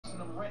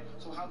rent.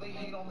 So how they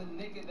hate on the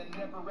nigga that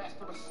never asked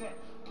for a cent.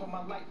 Put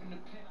my life in the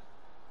pen.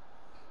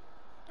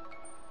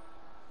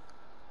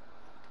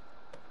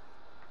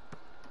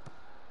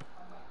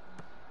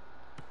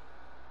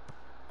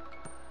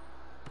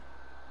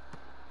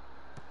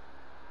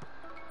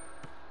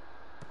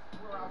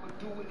 I would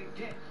do it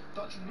again.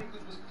 Thought you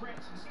niggas was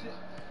friends and still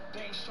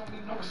they ain't show me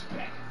no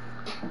respect.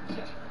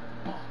 Yeah,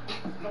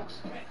 no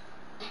respect.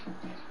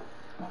 Yeah,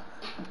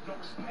 no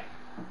respect.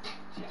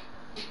 Yeah,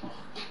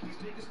 these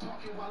niggas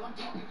talking while I'm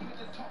talking, quit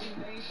the talking.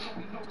 They ain't show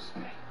me no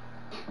respect.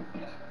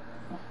 Yeah,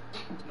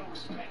 no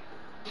respect.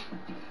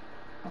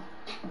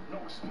 No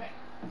respect.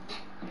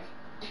 Yeah,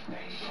 they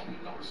ain't show me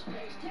no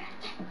respect. Yeah,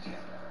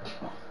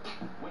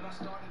 when I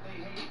started they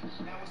hated.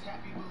 Now it's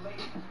happy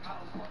belated. How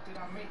the fuck did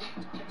I make it?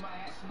 Get my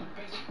ass in the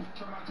basement.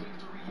 Turn my dreams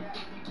to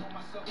reality. Told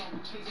myself I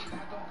would chase it.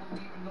 I don't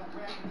believe in no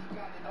gravity.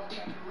 Got it all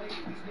calculated.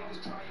 These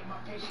niggas trying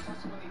my patience. I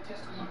swear they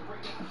testing my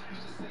greatness.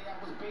 Used to say I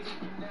was basic,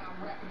 and now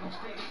I'm rapping on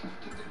stage.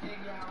 Took the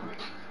game, yeah, I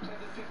rate it.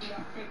 Play the 50, I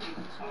faked it.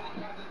 Swear they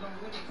got it no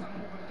limits. I'm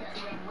moving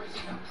fast, yeah, I'm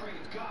racing. I pray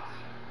to God.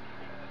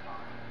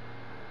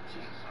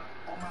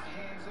 Yeah. On my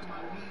hands and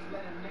my knees,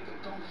 let a nigga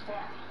go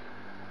far. Yeah.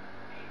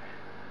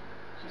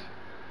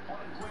 On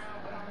the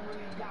ground, but I'm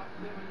really out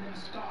living in the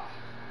star.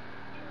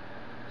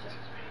 Yeah.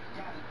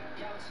 Got it.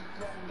 Galaxy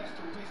flow, that's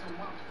the reason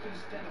why I'm finna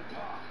stand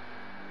apart.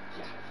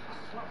 Yeah. I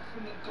swear I'm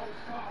finna go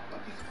far,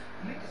 but these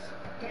niggas,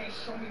 they ain't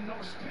show me no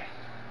respect.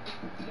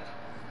 Yeah.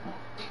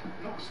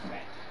 No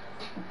respect.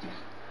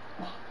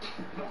 Yeah.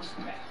 No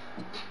respect.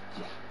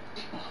 Yeah.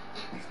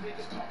 These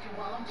niggas talking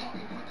while I'm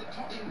talking, quit the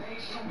talking, they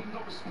ain't show me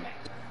no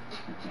respect.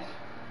 Yeah.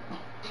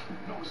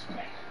 No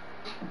respect.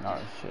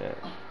 Oh shit.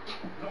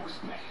 No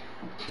respect.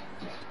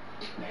 Yeah.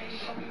 They ain't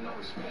show me no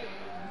respect.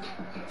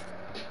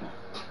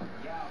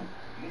 Yo,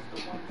 missed the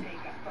one take,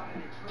 I started a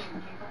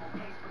dream, came from a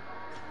place for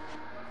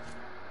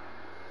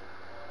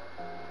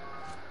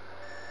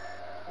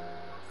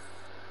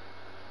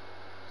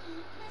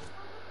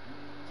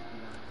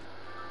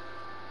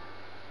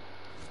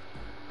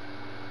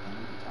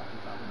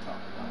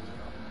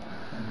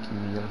Give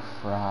me your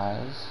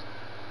fries.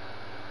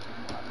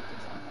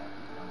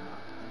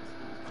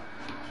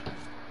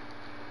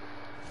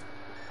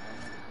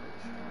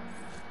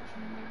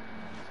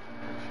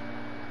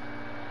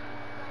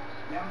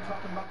 Now I'm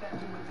talking about that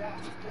do or die.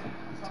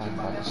 Talking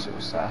about the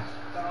suicide.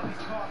 Got all these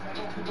cars, man,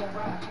 don't do no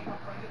ride. Take my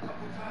friend a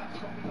couple times,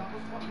 told me I was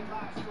fucking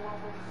live. So I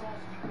wrote a song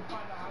so you can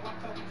find out how I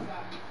felt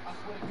inside. I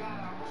swear to God,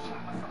 I almost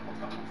shot myself a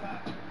couple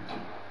times.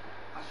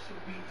 I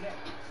should be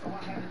dead, so I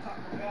had to talk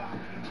to God.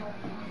 He told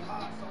me it'd be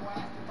hard, so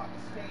I asked if I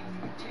could stay and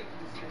he could take me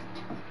instead.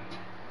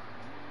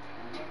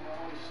 Remember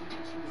all the shit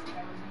that you was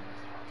telling me?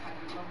 How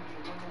you love me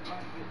and when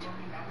nobody could love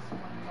me. Now it's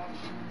funny, all the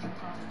shit that you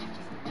promised me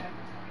just a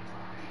memory.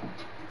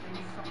 You gave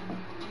me something to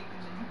believe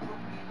in and you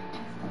broke me into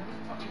pieces and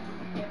it's fucking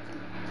really meant to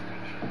me.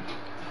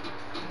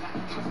 And I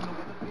can trust no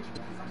other bitch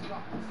because I'm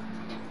darkness.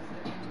 Weakness is the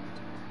enemy.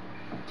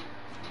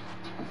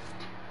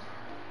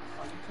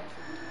 Saw you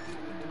texting with the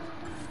deal with those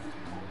bruises that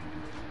you told me you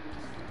were in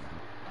distress.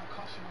 I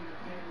caught you in the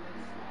bed, let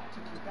it slide,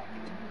 took you back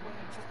and then you went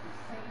and took the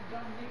same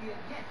dumb nigga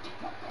again.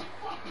 What the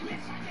fuck,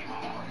 bitch? I gave my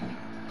all to you.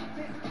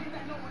 There's a thing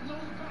that no one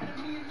knows about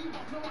me and you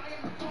don't know I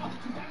am the father.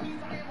 That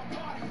means I am a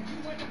part of you. You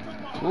went and took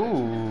my heart.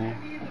 Ooh,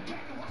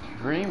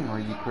 Dream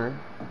Reaper.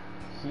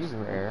 He's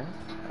rare.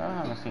 I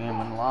haven't seen him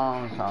in a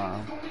long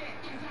time.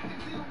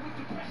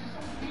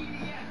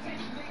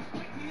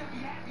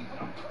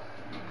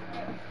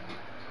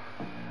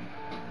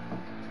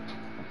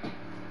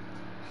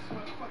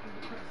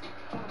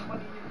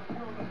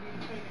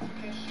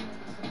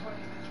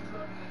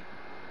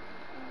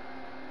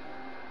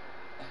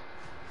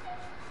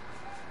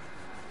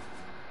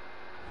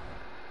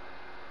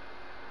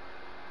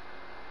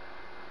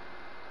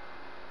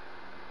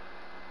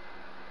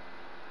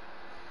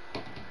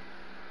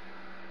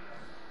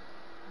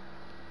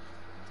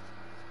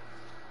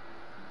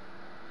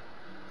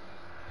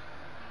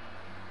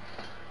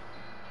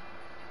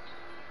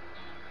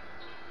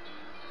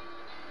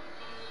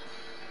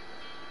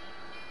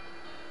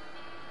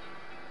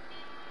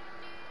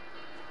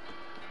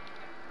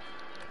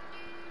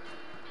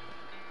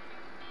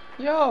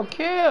 Yo,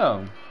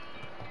 Kim!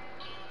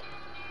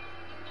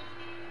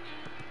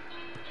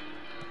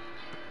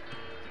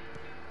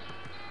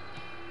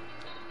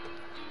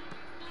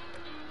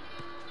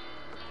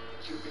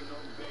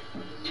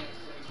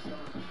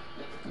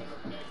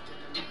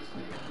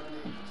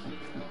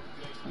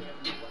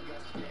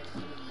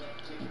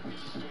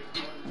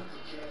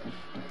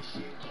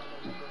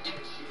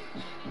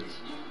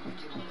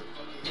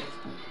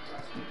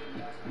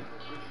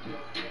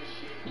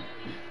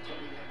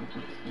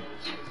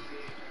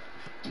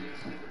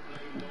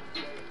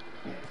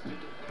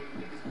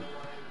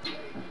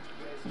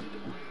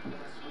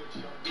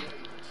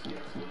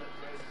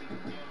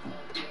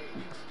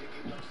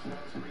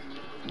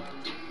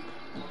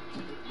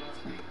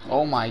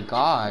 Oh my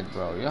god,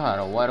 bro, you had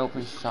a wide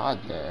open shot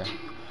there.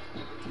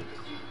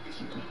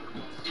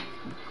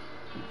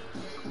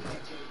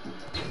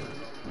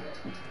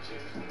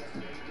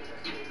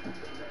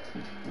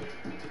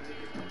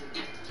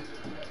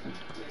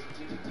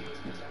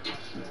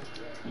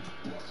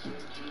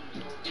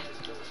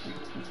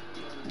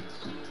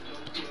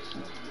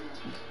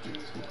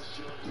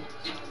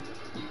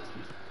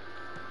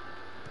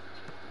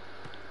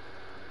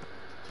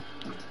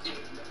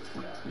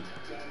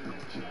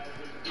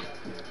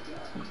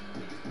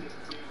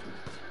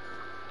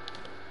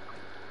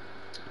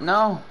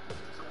 No.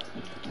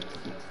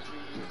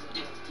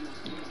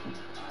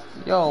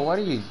 Yo, what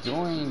are you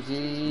doing,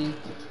 G?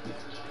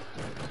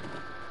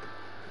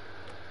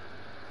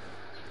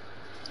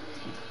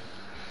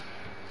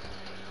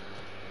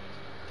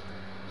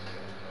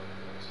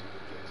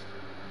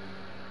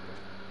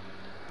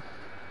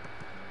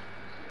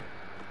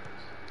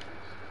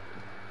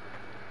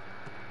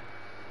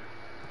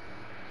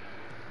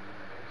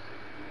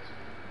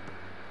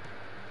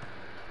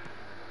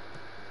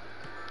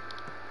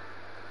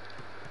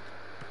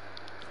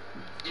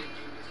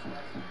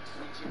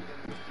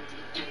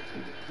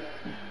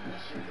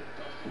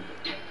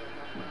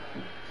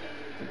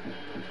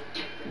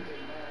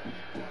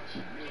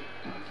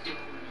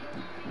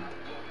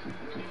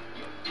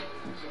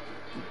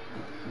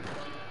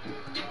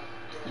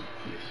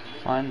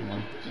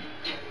 Finally.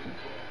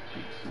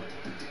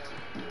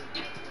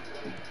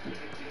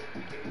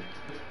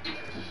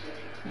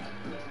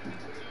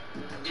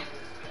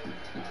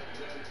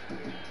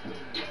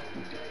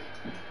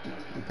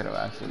 I could have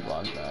actually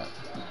blocked that.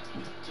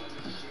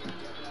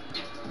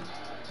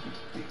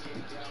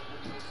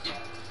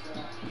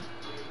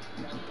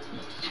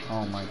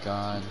 Oh my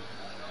god.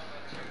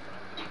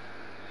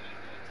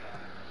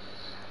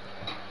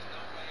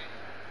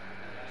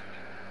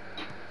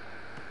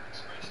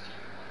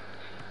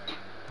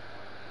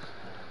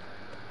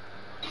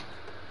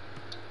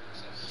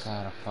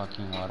 Had a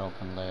fucking wide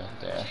open layup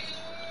there.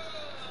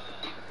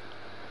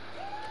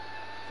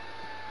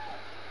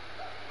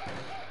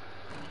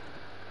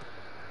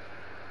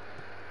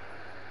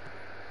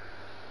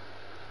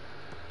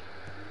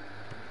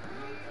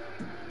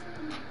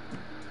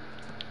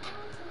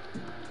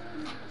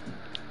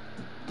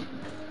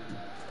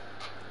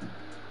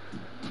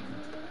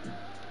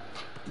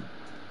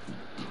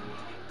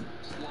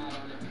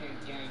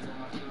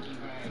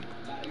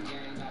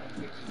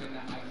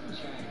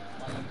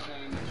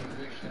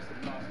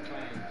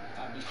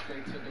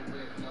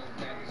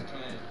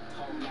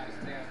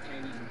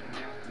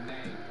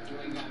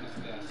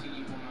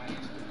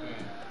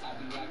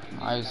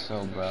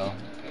 ISO, bro.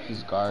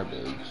 He's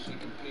garbage.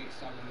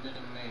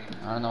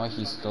 I don't know why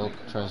he still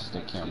trusts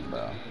the Kim,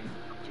 bro.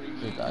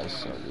 Good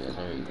ISO. Yeah,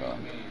 there you go.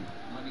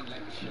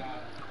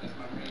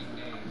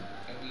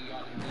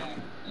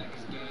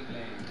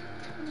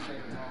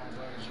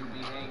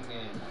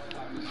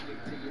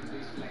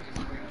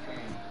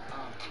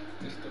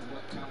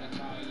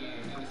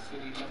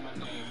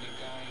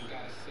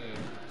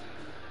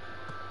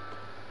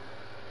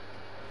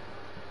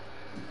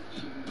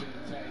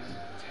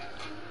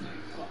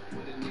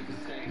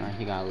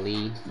 He got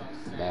Lee.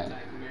 That.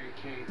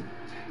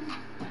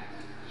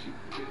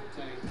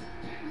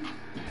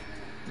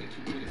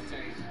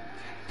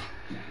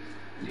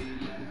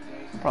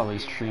 Probably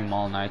stream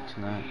all night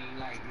tonight.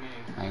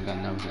 I ain't got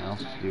nothing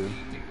else to do.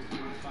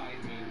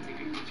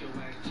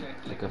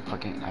 Like a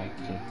fucking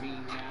actor.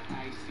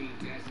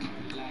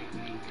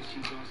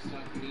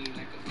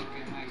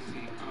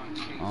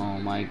 Oh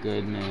my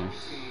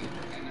goodness.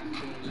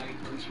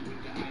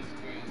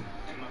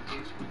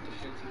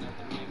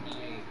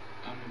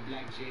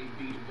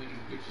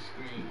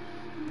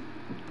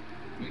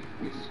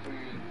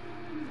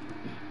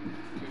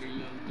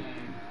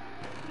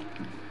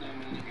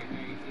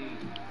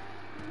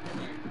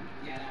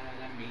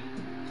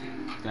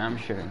 I'm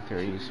shooting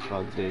threes.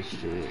 Fuck this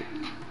shit.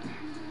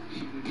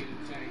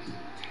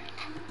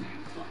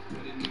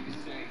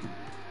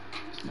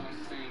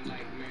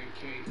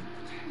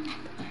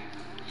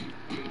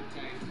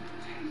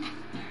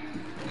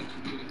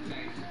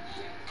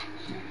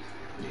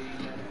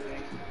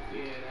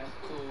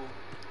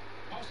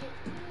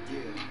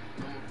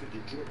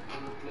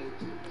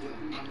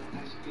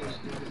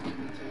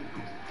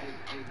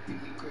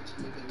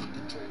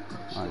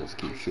 I'll just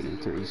keep shooting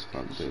threes.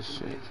 Fuck this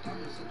shit.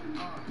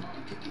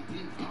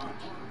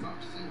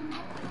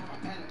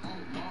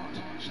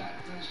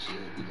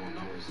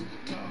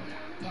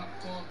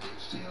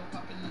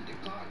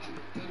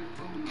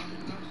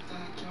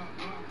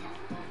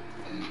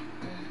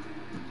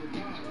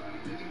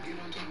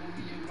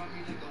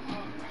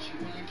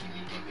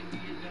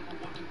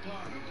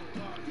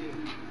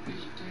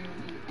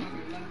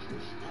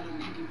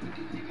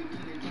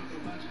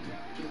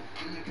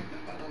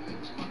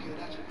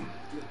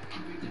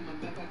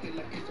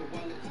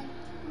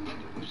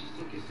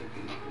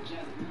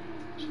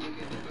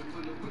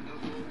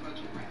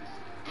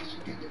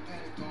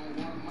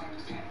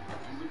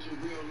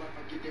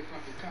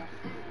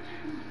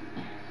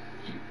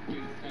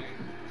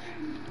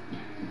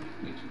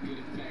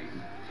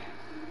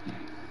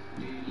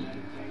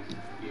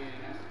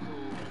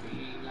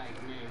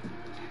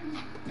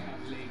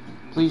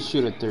 Please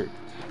shoot a third.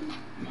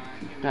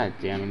 God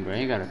damn it, bro.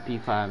 You got a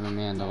P5 and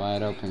man, the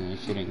wide open and you're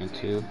shooting a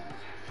 2.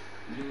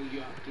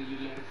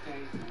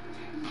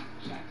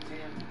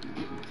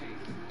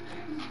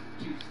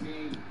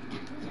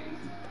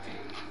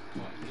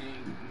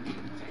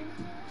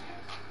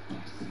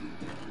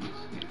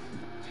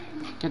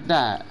 Get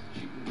that.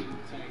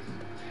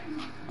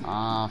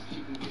 Ah,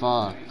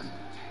 fuck.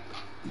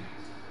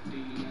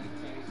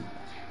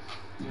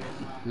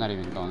 I'm not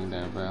even going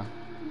there, bro.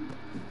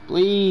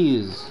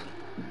 Please.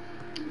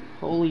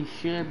 Holy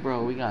shit,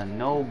 bro. We got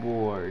no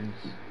boards.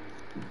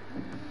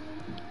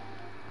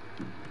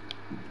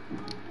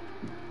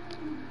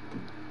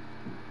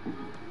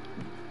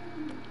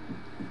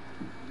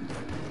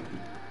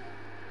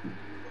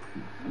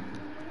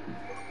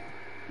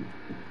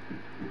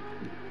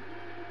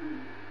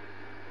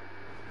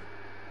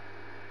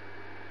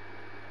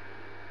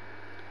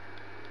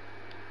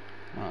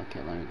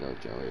 Okay, let me go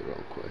Joey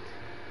real quick.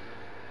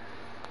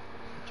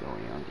 Joey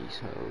on these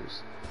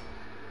hoes.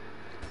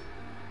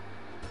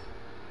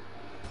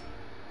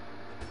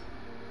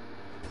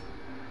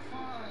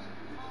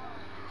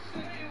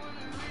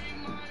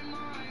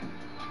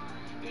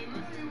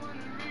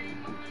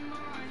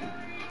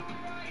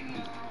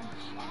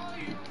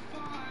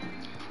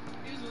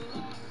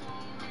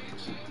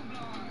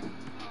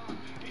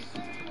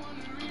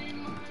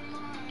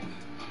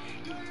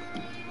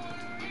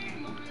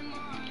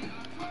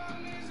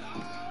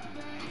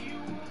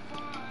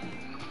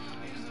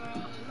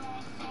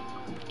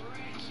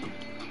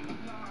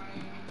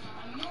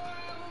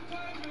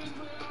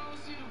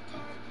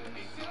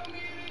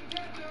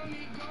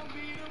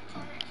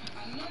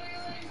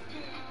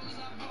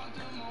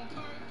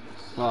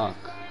 Fuck.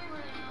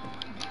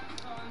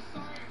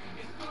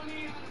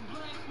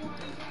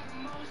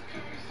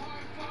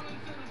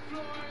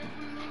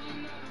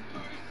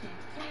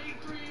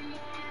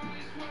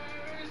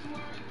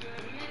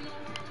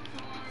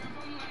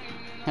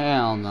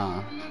 Hell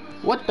nah.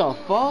 What the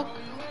fuck?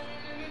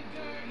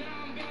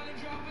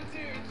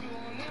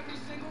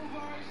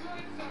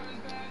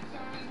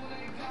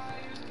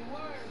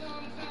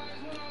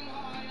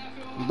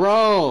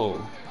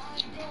 Bro.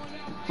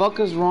 Fuck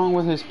is wrong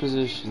with his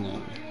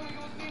positioning?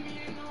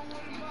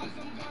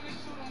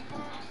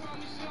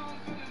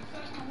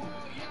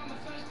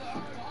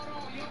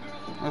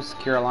 That's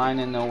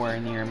Carolina nowhere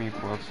near me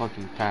for a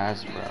fucking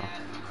pass, bro.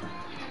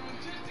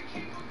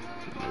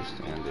 I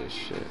understand this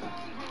shit.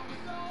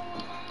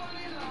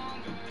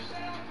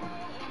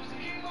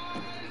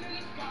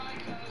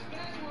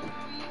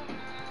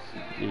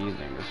 These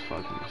niggas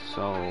fucking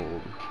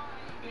sold.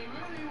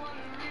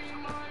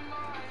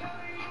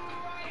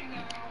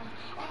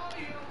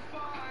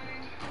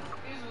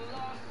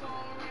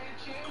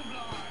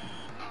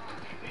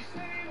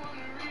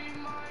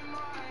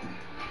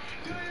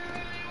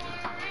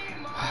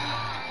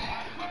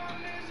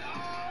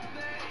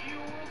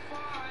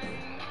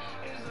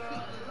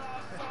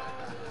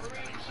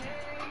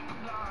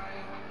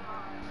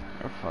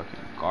 They're fucking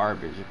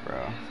garbage,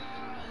 bro.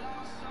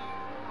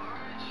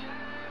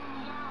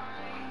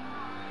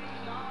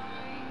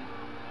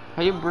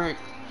 How you break?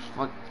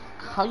 Fuck.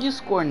 How you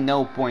score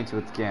no points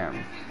with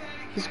Kim?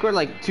 He scored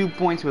like 2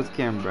 points with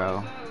Kim,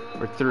 bro,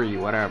 or 3,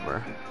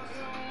 whatever.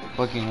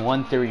 Fucking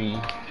 130.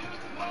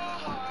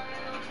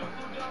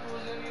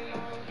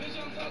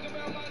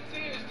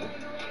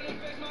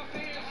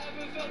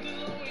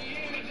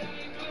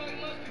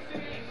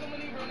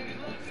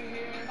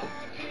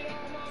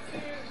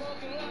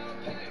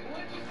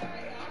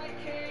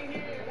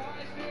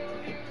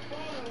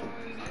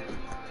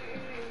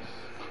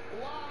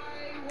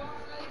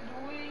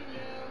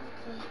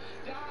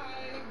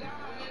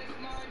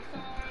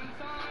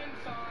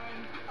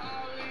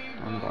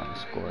 I'm gonna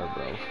score,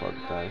 bro. Fuck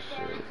that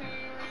shit.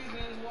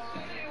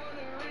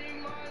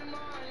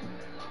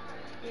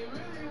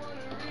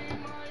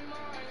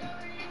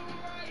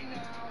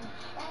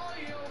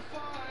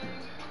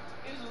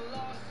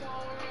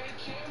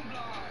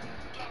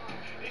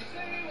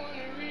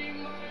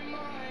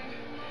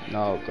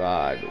 Oh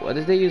god, what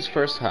did they use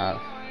first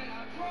half?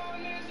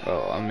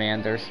 Oh,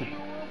 Amanda's,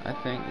 I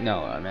think.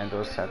 No, Amanda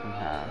was second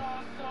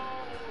half.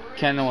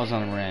 Kenan was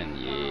on Ren.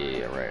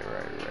 Yeah, right.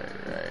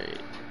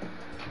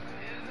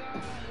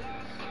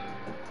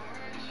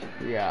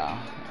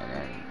 Yeah, and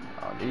then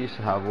they used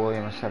to have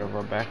William instead of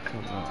Rebecca.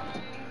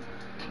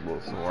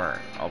 Both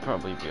weren't. I'll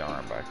probably be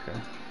on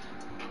Rebecca.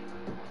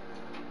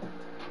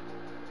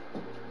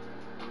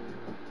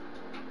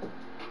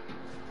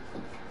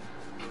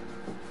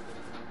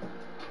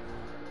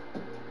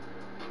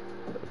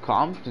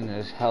 Compton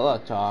is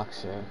hella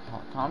toxic.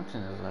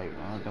 Compton is like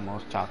one of the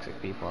most toxic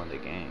people in the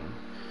game.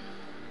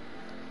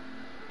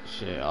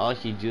 Shit, all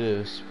he do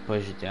is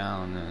push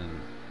down and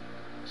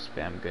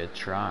spam good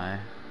try.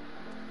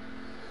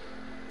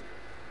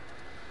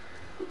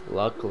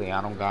 Luckily,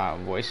 I don't got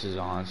voices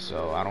on,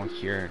 so I don't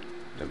hear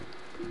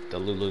the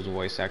Lulu's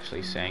voice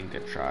actually saying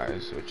good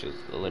tries, which is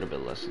a little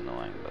bit less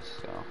annoying, but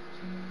still.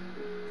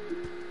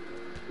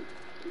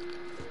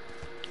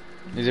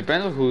 It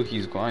depends on who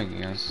he's going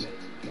against.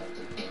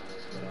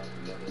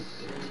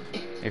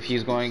 If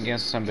he's going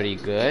against somebody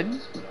good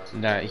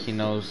that he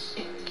knows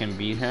can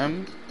beat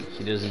him,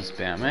 he doesn't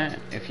spam it.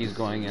 If he's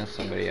going against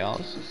somebody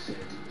else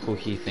who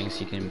he thinks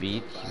he can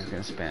beat, he's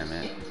gonna spam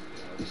it.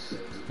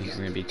 He's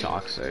gonna be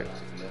toxic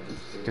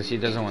because he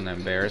doesn't want to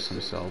embarrass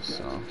himself.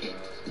 So.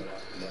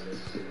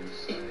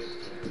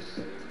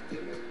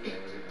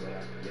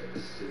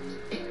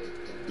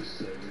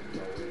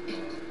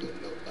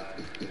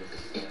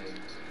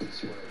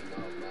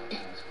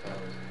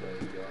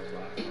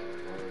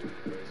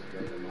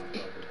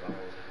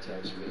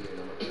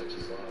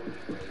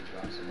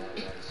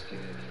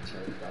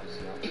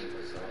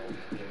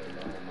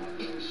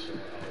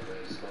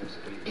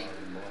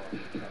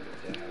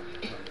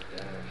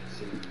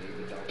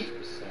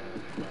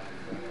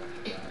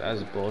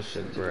 That's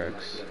bullshit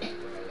bricks.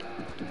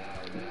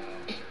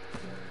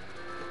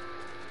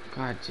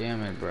 God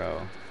damn it,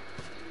 bro.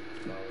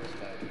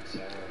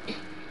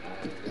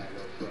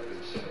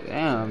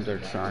 Damn, they're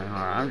trying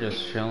hard. I'm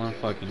just chilling,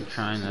 fucking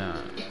trying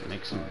to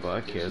make some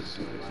buckets.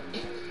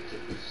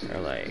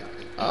 They're like,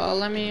 oh,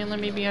 let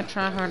me be a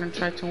tryhard and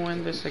try to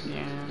win this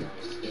again.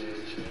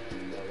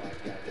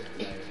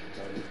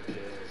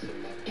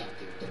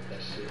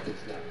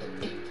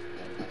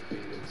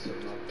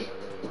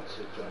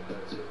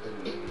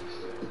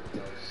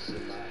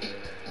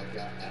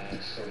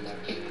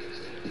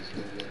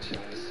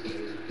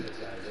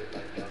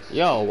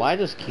 Yo, why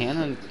does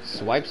Cannon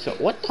swipe so?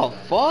 What the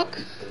fuck?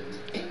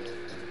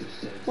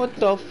 What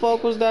the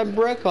fuck was that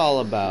brick all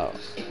about?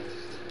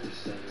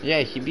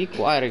 Yeah, he be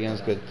quiet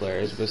against good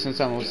players, but since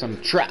I'm with some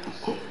trap,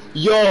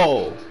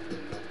 yo,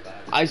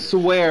 I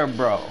swear,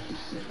 bro,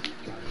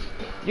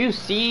 you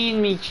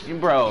seen me,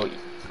 bro?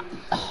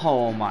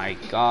 Oh my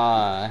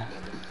god,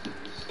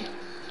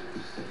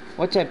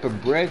 what type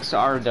of bricks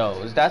are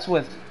those? That's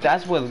with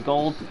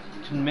gold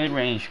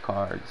mid-range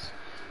cards.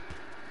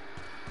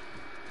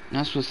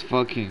 That's with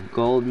fucking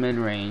gold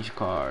mid-range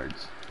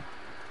cards.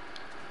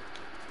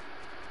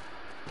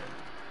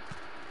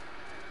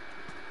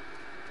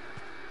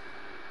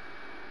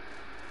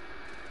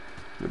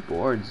 The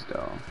boards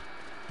though.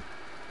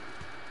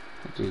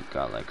 Dude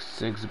got like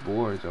 6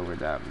 boards over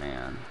that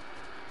man.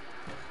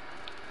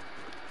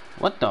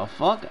 What the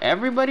fuck?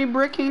 Everybody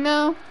bricking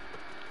now?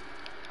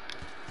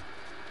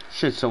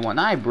 Shit, so when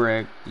I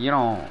brick, you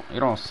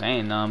don't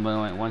say nothing, but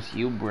like, once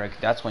you brick,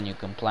 that's when you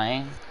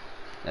complain.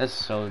 That's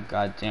so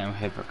goddamn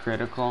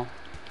hypocritical.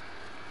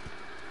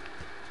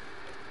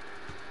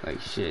 Like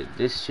shit,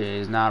 this shit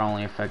is not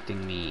only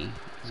affecting me,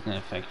 it's gonna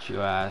affect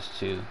you ass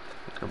too.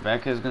 Like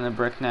Rebecca's gonna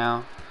brick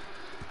now.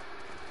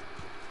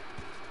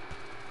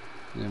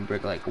 You can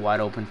brick like wide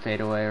open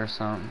fadeaway or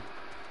something.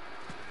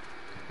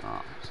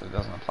 Oh, so it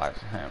doesn't apply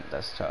to him.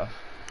 That's tough.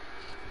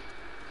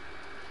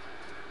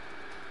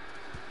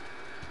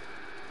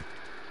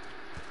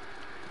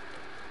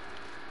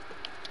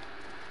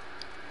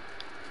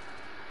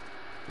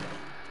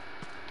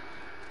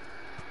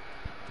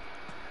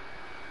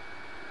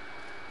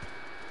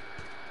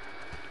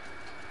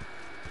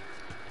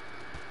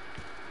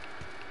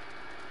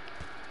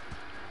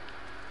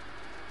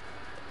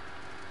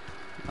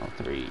 No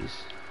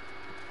threes.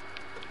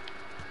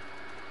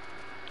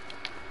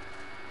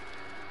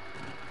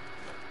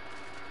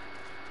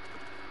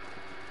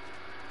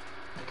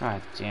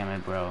 God damn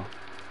it, bro.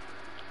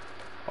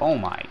 Oh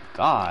my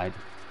god.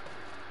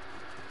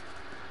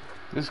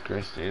 This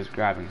Krista is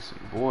grabbing some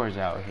boards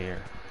out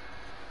here.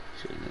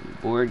 Shit,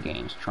 the board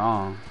game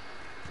strong.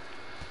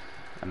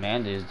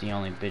 Amanda is the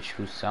only bitch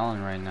who's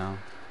selling right now.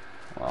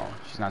 Well,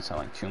 she's not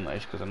selling too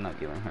much because I'm not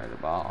giving her the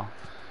ball.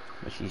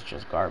 But she's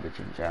just garbage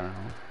in general.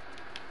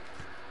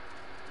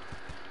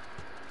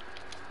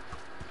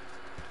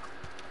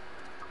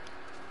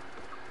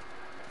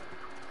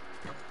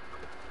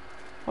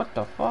 What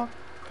the fuck?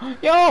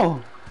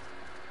 Yo!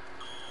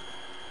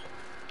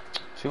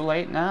 Too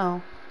late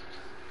now.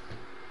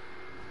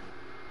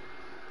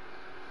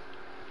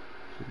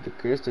 The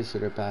Krista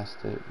should have passed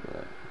it,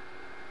 but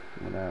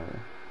whatever.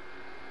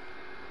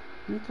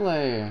 You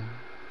play.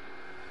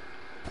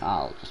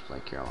 I'll just play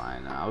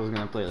Carolina. I was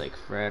gonna play like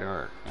Fred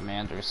or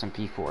Amanda or some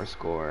P4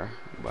 score,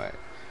 but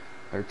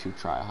they're too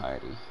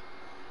try-hardy.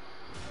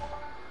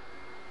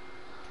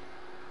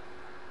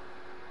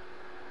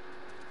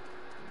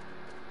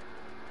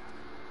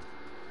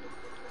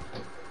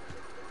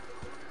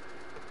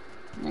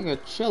 Nigga,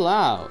 chill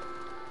out.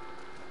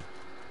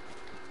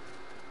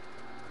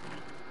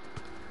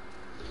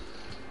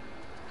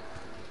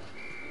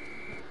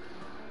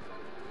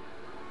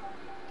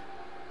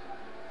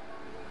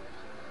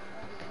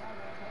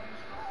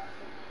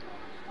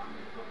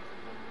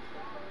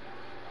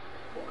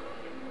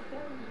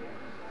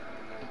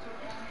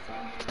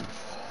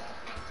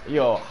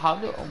 Yo,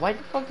 why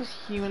the fuck does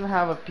he even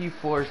have a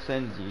P4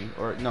 Cindy?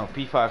 Or no,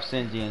 P5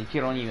 Cindy and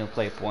he don't even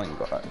play point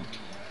guard?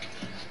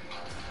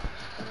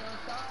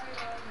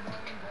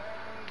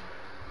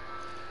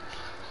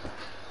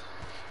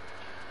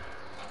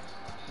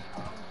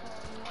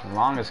 As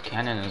long as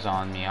Kenan is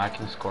on me, I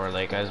can score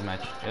like as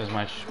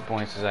much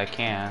points as I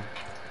can,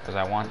 because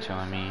I want to.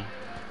 I mean,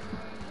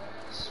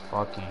 it's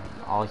fucking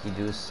all he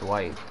do is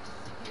swipe.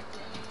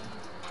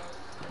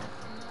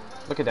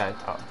 Look at that!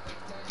 Oh,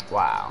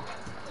 wow.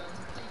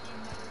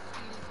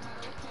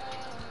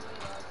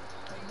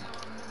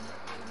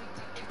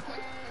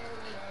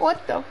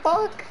 What the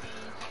fuck?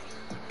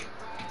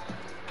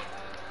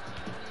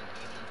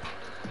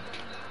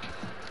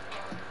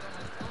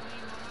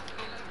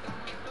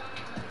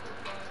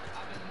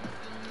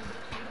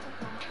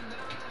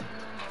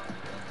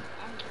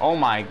 Oh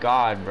my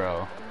god,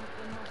 bro.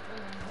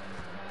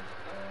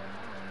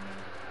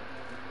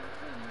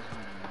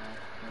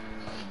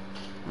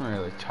 I'm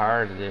really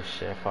tired of this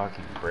shit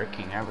fucking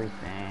bricking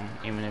everything,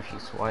 even if you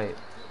swipe.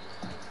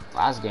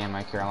 Last game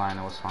at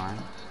Carolina was fine.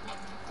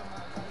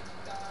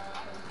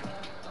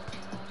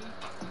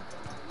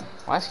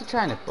 Why is he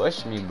trying to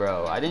push me,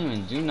 bro? I didn't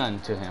even do nothing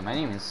to him. I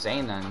didn't even say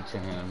nothing to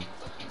him.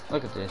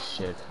 Look at this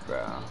shit,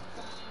 bro. I'm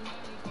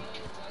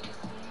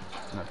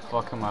gonna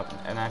fuck him up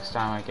the next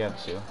time I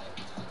get you.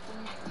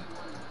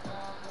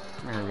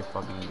 Come here, you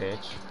fucking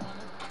bitch.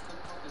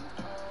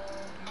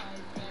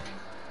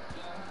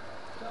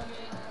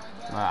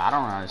 I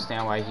don't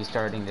understand why he's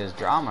starting this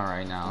drama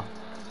right now.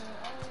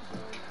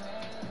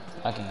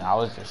 Fucking, I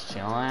was just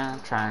chilling,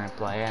 trying to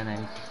play, and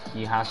then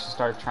he has to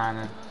start trying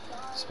to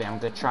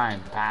spam good try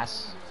and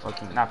pass.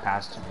 Fucking, not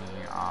pass to me,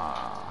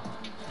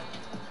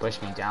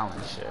 push me down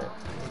and shit.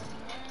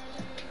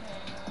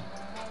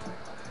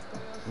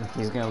 And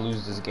he's gonna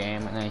lose this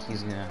game, and then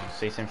he's gonna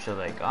say some shit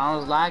like, oh, I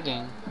was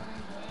lagging.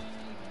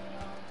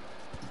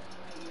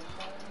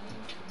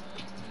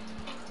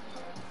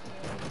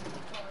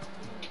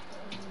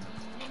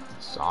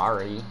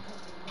 Sorry.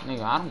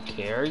 Nigga, I don't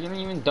care. You didn't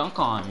even dunk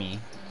on me.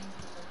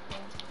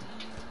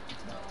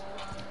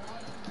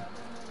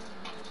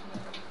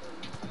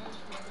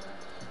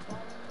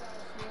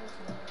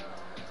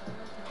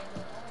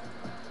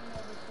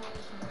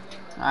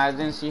 I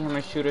didn't see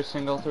him shoot a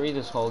single three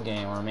this whole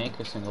game, or make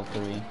a single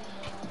three.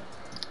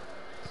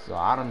 So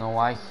I don't know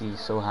why he's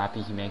so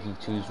happy he's making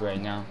twos right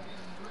now.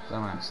 So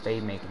I'm gonna stay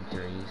making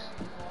threes.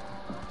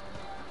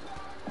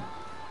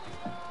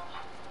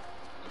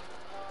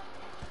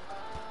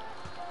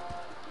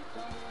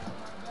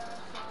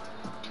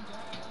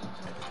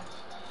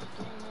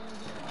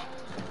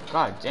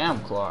 God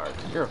damn, Clark,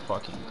 you're a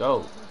fucking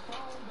goat.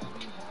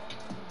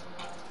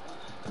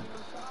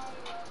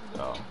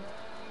 Oh.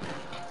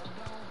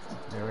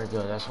 There we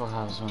go, that's what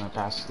happens when I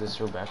pass this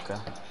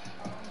Rebecca.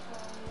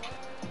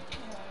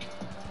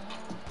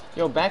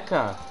 Yo,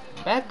 Becca!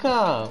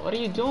 Becca! What are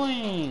you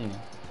doing?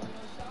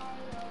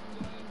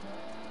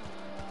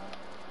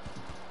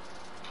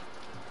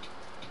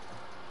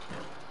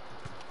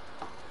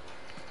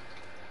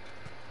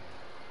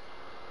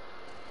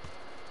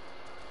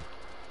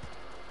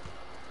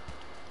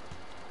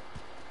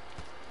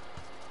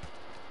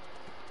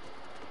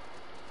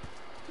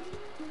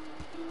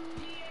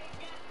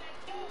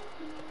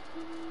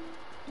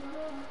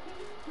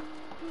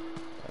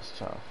 That's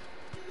tough.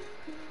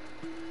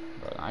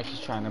 But I'm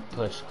just trying to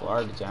push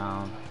Clark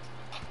down.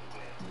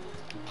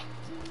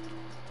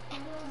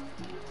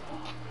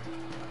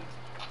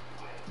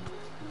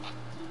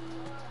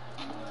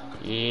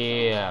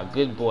 Yeah,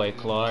 good boy,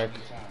 Clark.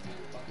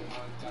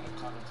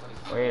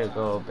 Way to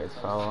go, big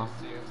fella.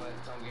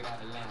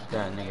 Get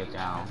that nigga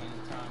down.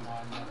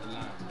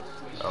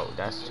 Oh,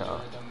 that's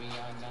tough.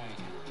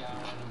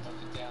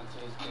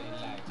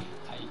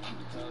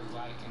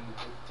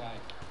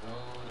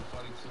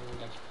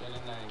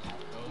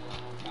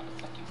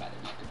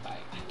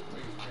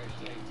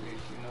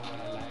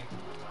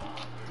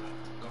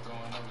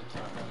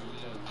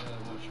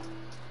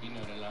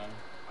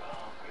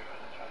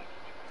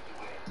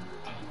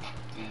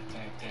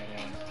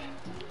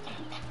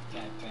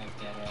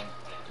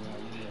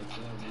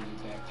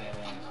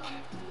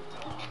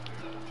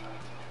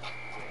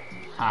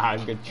 Haha,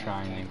 good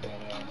try, nigga.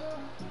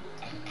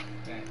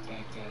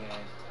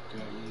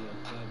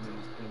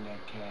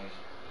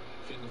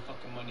 Finger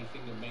fucking money,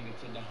 finger banging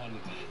to the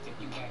honey. If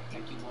you act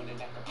like you want it,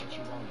 I can put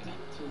you on it.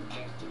 Too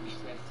blessed to be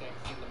stressed sex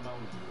in the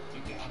morning.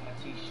 You can have my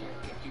t-shirt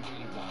if you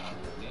really want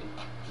it.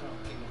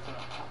 Trump in the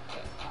front, pop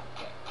that, pop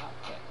that, pop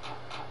that, pop,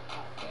 pop,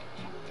 pop that.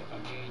 If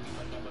I gave you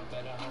a number,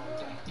 better hold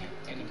that.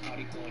 And the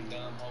party going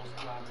dumb, hoes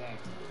fly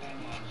back. And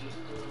I just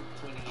threw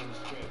 20 in the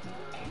strip.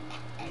 Ay,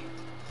 ay,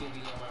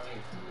 city on my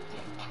wrist.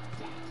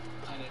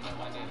 100 on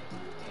my neck.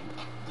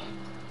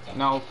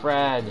 No,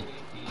 Fred.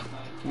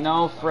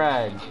 No,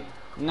 Fred.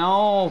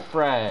 No,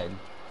 Fred.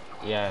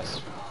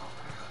 Yes.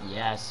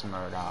 Yes,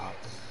 Murdoch.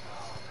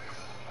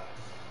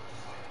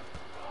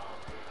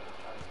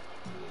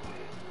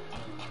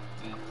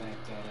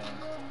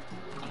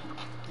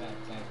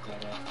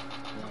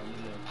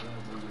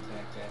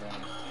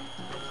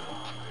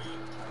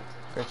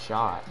 Good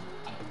shot.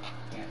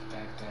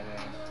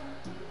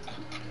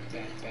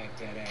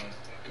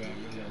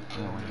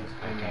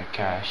 Okay,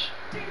 cash.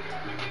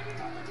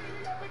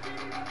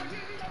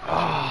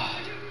 Ah.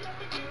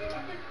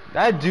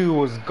 That dude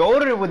was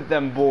goated with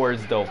them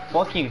boards though.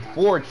 Fucking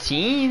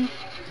 14?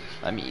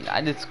 I mean,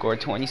 I did score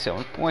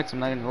 27 points, I'm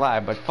not gonna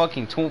lie, but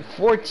fucking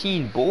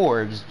 14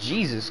 boards,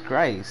 Jesus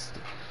Christ.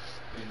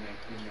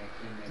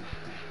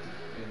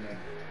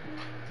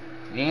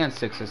 And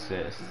 6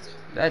 assists.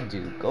 That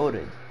dude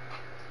goated.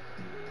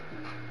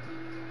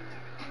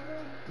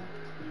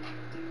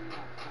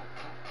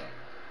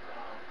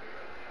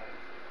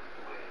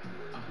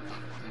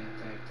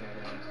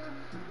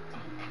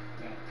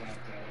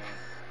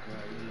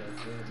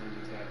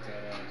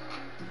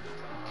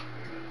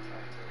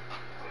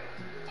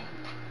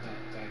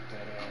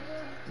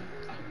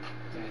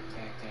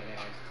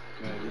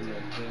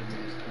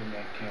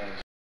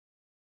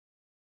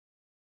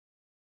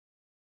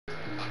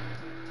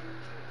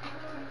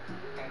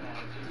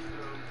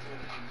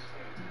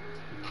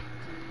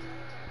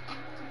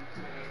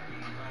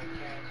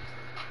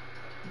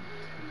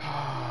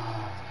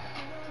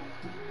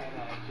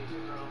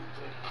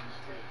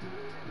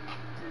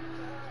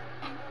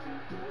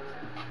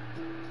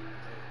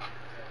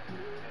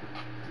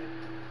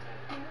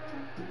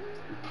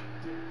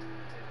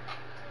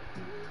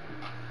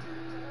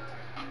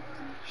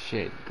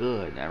 shit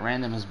good. That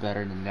random is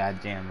better than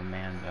that damn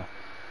Amanda.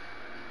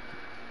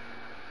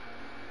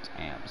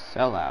 Damn,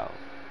 sellout.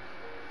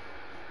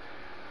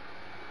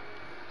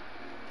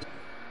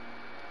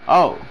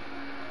 Oh,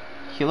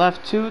 he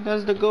left too?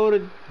 That's the go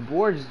to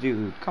boards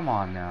dude. Come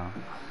on now.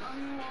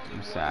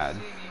 I'm sad.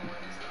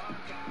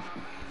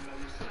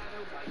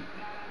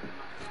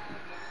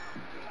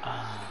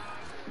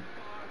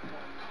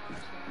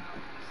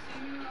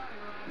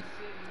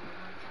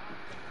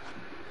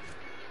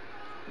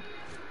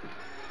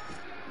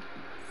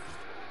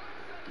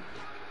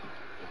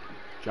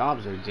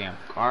 Jobs are damn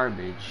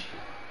garbage.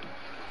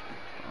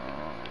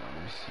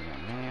 Let me see.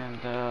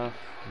 Amanda,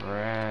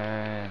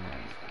 Fred,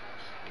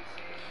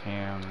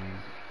 and Kim.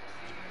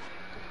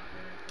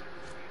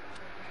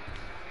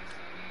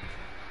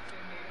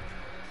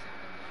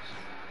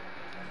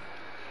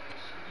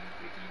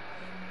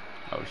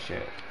 Oh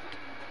shit.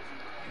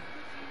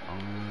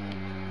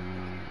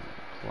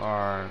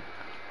 Clark.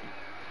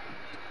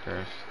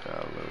 There's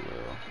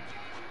Lulu.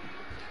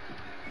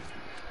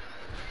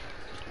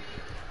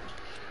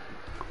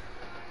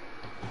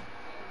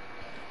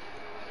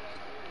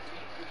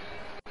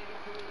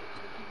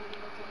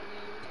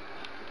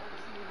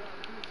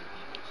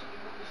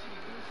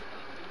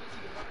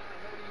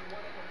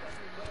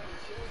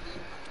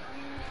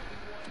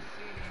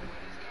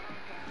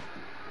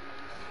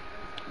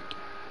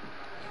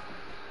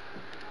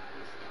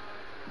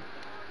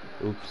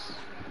 Oops.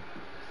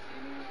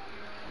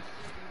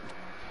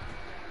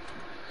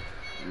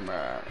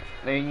 Bruh,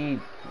 they need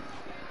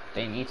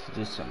to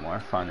do some more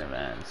fun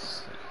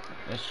events.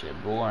 This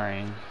shit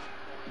boring.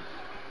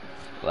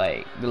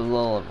 Like the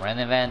little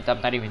rent event,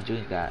 I'm not even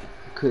doing that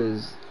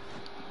because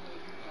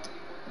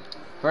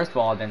first of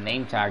all, the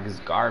name tag is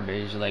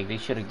garbage. Like they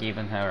should have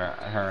given her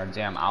a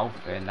damn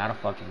outfit, not a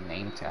fucking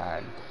name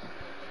tag.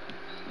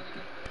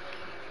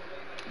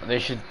 They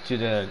should do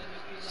the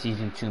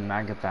season 2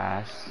 mega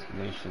pass.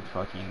 They should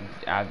fucking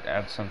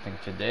add something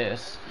to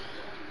this.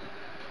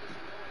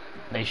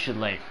 They should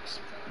like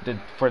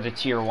for the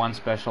tier 1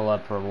 special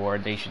up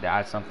reward. They should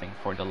add something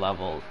for the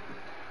level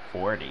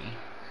 40.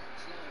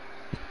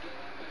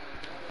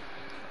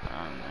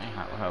 I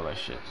have hella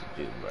shit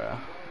to do, bro.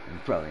 I'm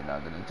probably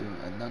not gonna do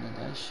none of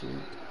that shit.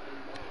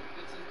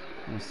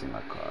 Let me see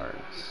my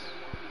cards.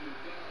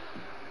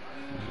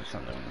 Need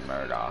something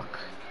Murdoch.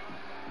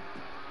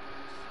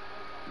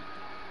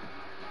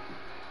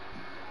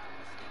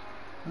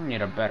 I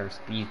need a better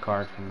speed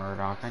card for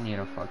Murdoch. I need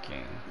a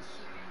fucking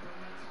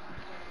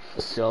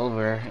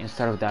silver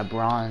instead of that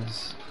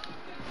bronze.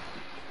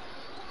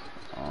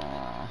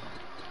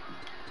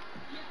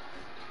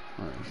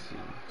 Let me see.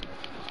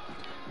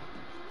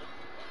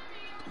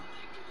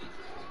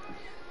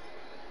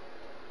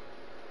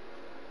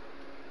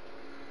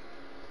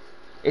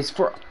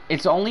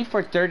 It's only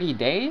for 30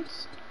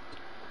 days?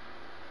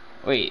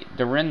 Wait,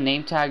 the Ren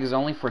name tag is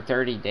only for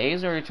 30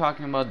 days, or are you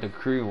talking about the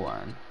crew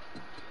one?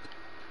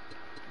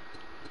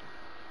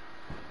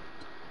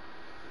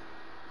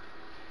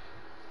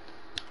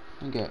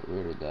 I'll get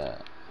rid of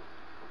that.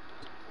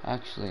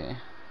 Actually,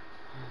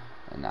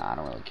 nah, I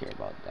don't really care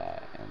about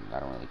that, and I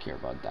don't really care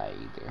about that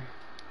either.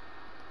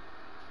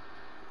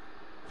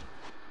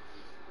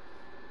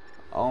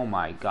 Oh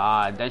my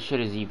god, that shit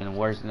is even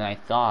worse than I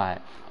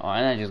thought. Oh,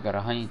 and I just got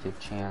a honey dip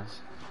chance.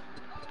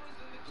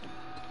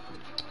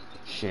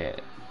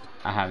 Shit.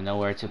 I have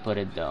nowhere to put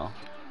it though.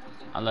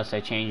 Unless I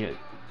change it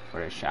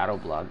for the shadow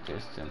block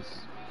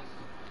distance.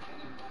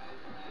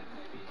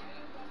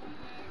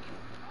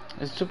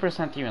 Is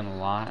 2% even a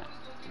lot?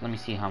 Let me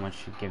see how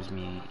much it gives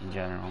me in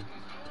general.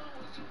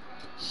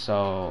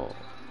 So,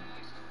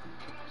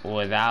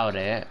 without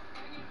it,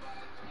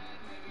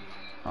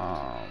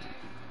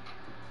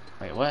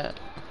 wait, what?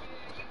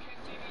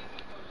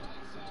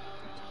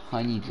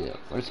 Honey dip.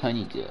 Where's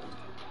honey dip?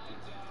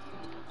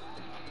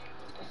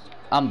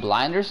 I'm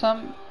blind or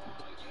something?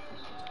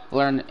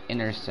 Learn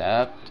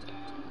intercept.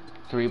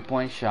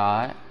 3-point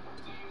shot.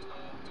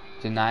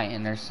 Deny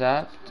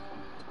intercept.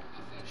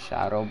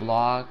 Shadow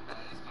block.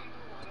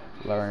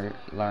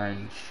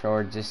 Learn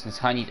short distance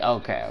honey.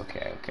 Okay.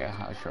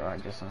 How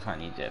short distance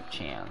honey dip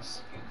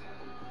chance.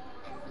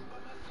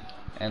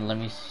 And let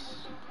me.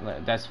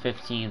 That's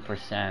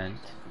 15%.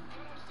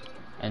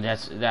 And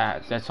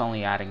that's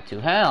only adding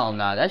to. Hell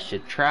no, that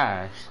shit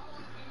trash.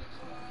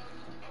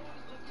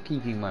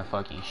 Keeping my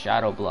fucking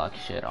shadow block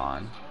shit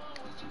on.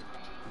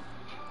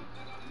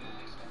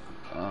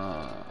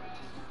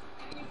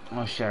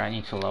 Oh shit, I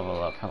need to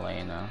level up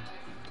Helena.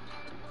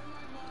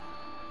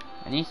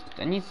 I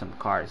need some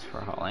cards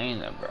for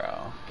Helena,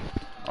 bro.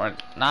 Or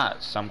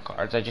not some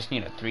cards, I just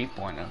need a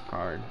 3-pointer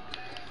card.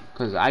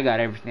 Cause I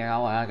got everything I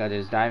want. I got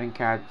this diving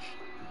catch,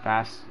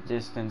 fast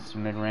distance,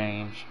 mid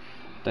range,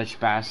 touch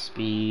pass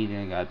speed,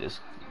 and I got this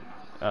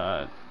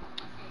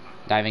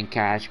diving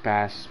catch,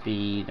 pass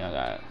speed, I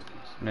got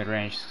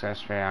mid-range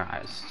success rate, I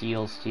got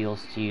steal,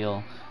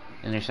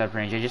 intercept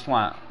range. I just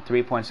want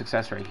 3-point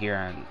success rate here,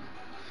 and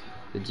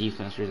the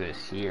defense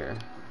is here.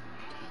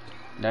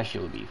 That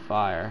shit would be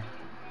fire.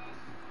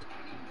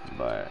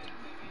 But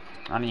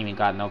I don't even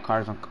got no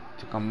cards on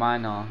to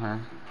combine on her.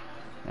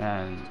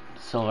 And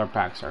silver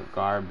packs are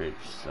garbage,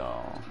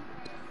 so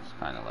it's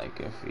kind of like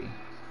iffy.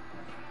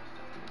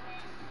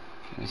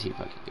 Let me see if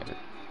I can get it.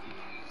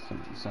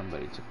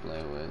 Somebody to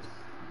play with.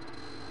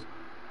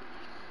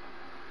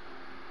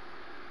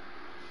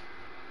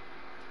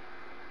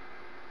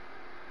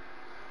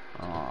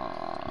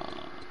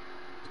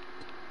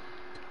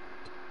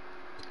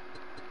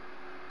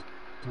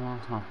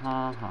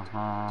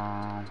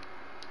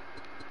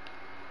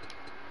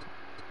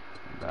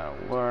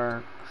 That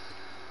works.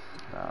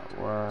 That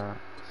works.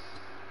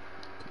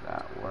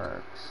 That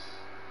works.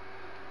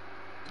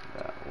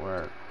 That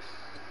works.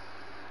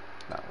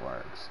 That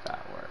works.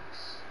 That works.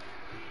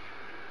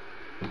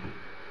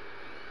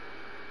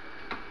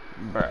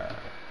 Bruh.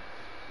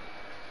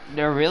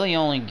 They really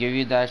only give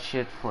you that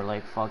shit for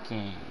like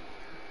fucking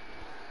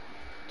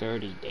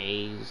 30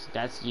 days.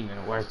 That's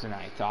even worse than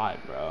I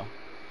thought, bro.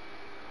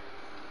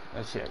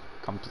 That shit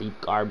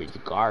complete garbage.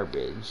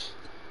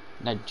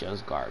 Not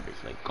just garbage,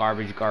 like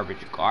garbage.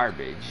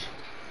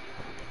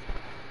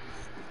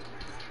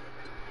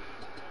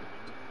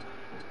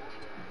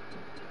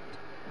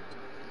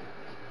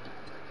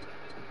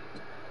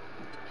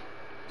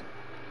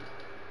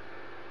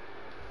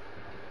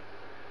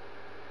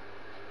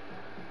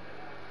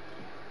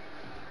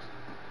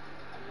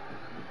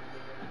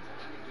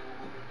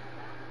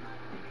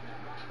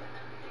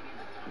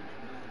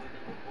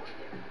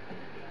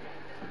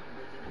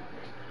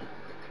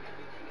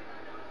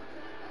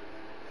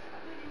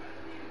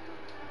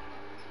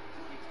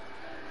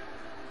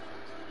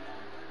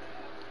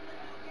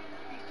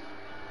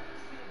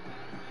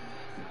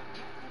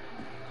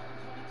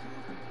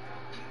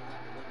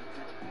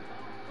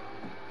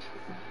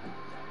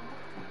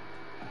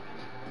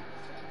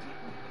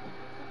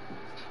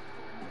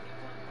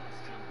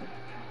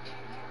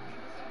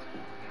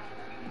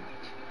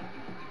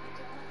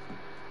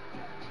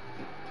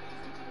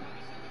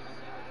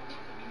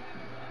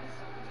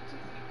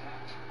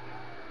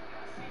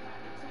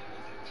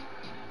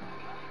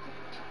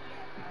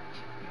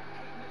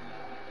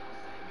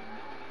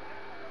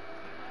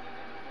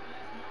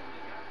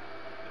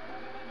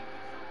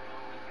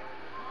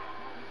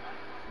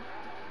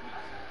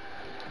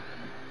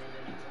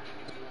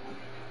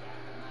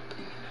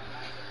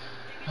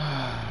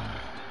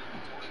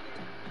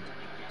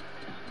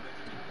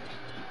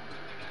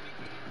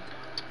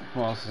 Who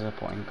else is a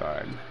point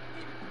guard?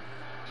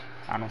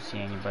 I don't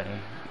see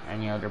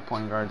any other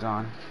point guards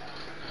on.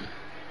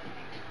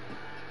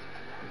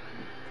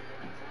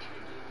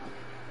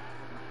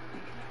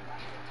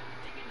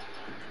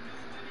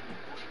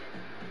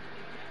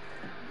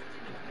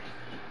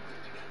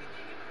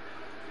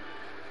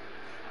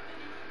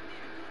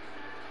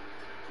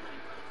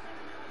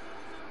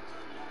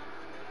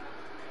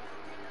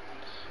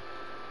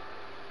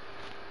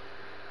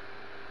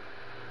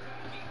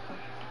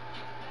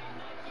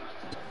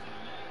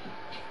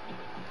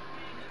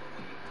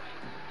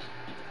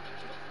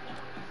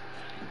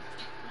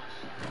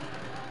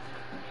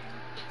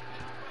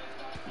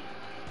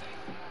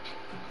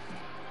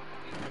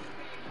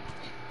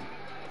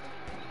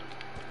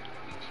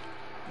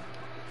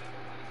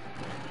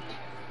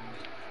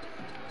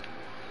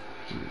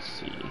 Let's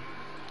see.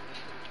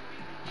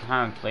 I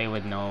haven't played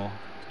with no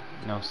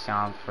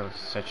sound for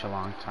such a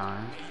long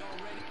time.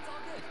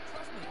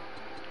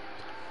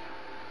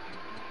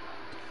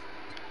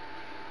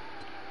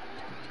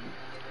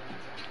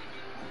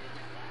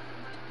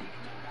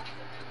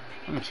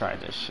 I'm gonna try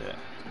this shit.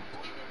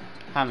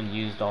 Haven't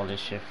used all this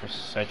shit for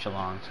such a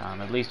long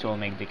time. At least it will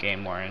make the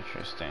game more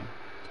interesting.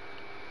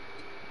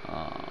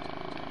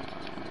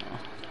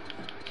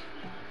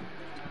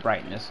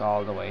 Brightness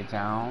all the way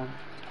down.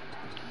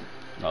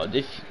 No,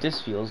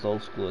 this feels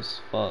old school as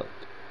fuck.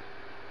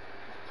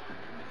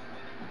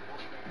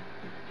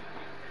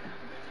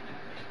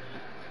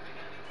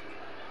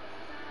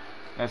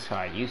 That's how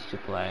I used to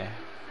play.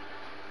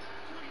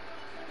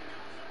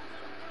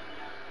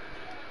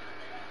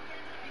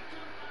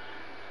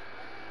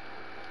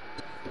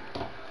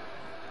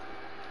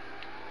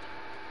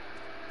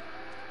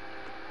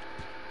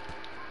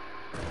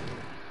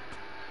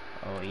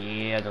 Oh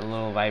yeah, the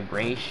little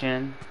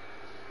vibration.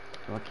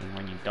 Looking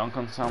when you dunk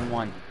on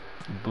someone,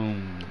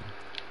 boom.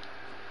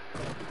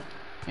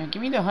 Yeah,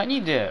 give me the honey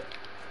dip.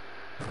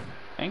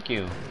 Thank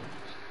you.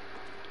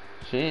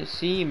 Shit,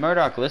 see,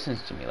 Murdoch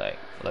listens to me. Like,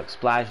 look,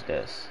 splash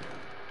this.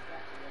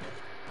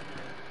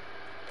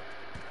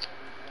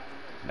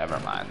 Never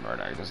mind,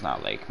 Murdoch does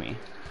not like me.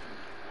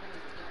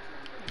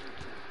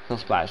 He'll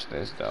splash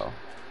this though.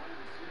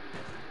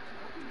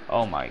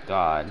 Oh my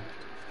god.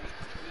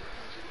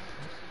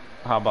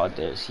 How about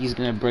this? He's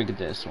gonna break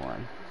this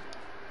one.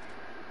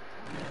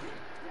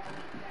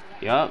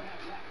 Yup.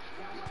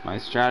 My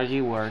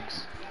strategy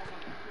works.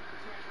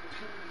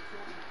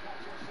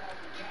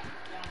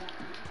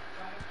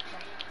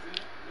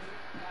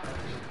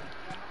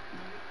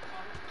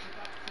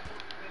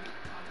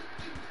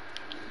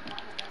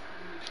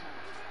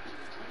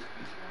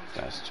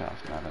 That's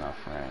tough, not enough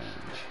range.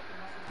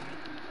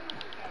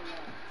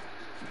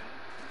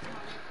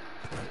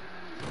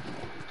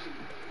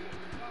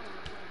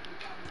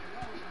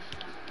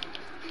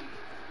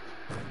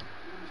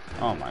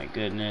 Oh my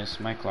goodness,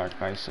 my Clark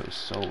ISO is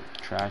so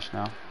trash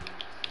now.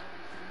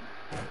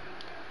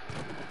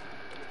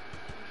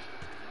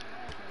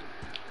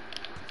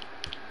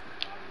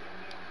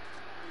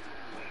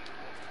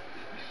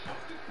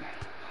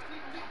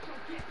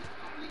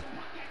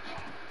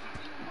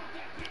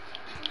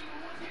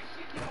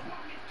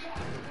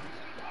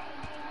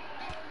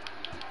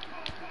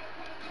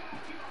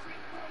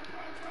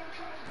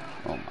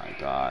 Oh my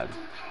god.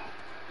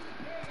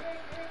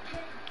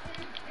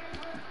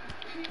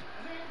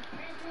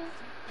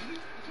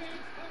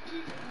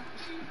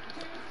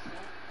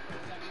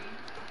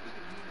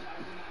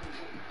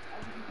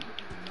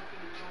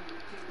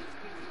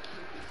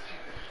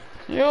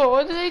 Yo,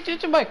 what did they do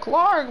to my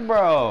Clark,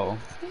 bro?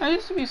 I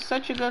used to be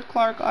such a good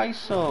Clark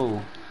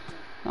ISO.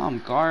 Now I'm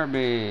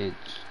garbage.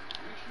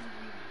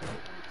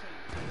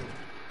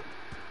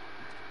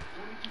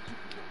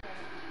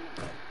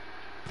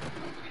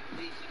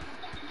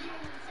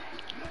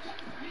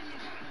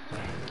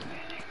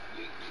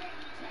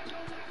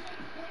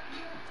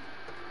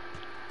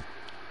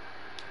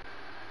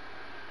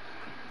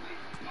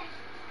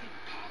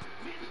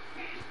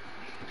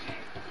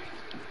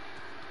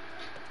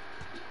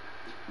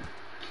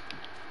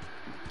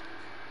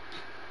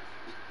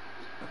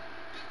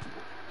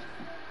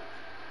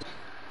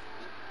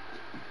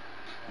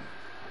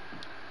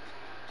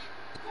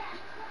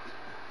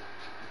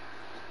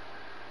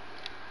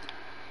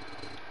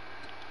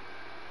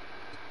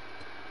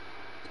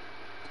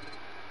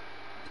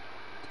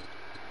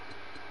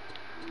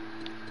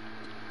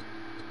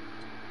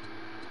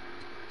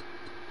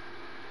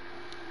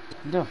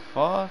 The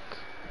fuck?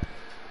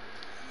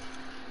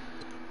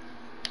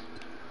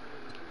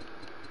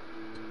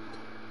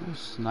 You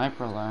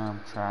sniper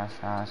lamp, trash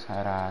ass,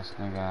 head ass,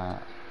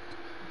 nigga.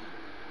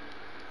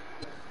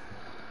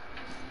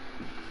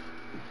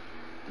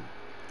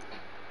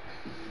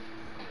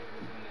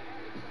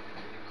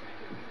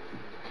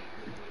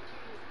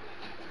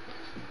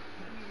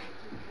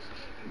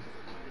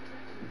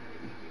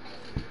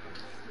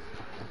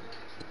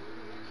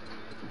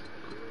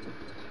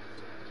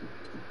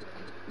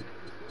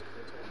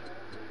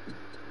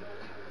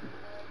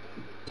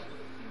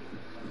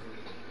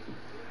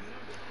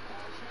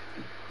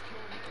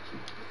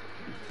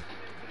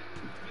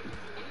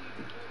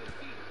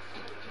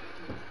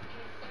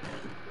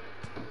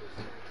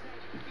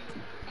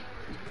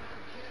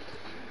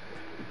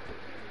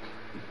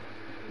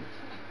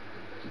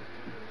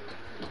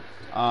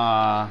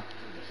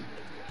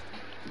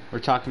 We're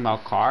talking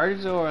about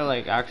cards or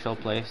like actual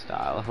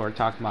playstyle? If we're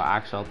talking about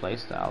actual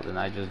playstyle, then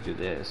I just do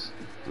this.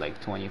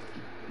 Like 20,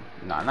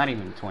 no, not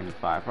even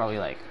 25, probably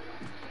like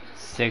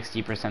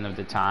 60% of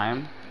the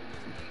time.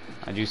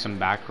 I do some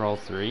back roll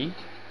 3.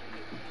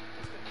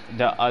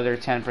 The other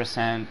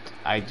 10%,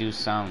 I do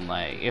some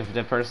like, if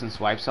the person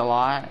swipes a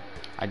lot,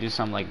 I do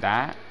some like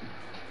that.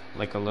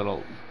 Like a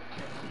little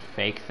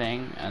fake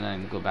thing, and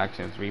then go back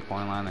to the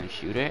 3-point line and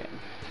shoot it.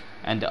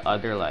 And the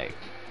other like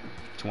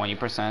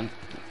 20%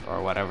 or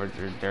whatever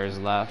there's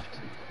left,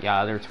 yeah,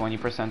 other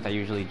 20%, I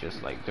usually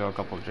just like do a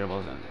couple of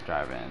dribbles and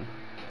drive in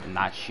and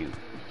not shoot,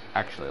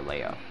 actually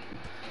lay up.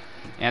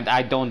 And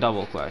I don't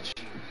double clutch.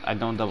 I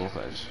don't double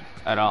clutch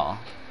at all.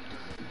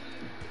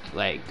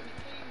 Like,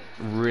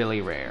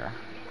 really rare.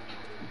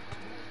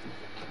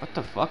 What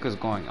the fuck is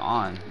going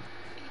on?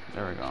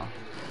 There we go.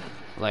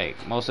 Like,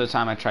 most of the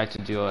time I try to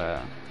do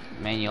a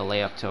manual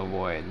layup to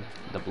avoid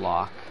the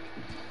block.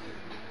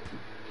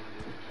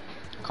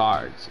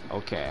 Cards.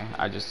 Okay,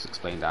 I just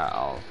explained that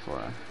all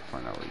for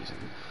no reason.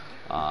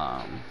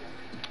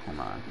 Hold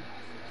on.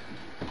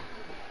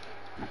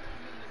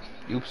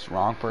 Oops,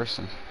 wrong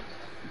person.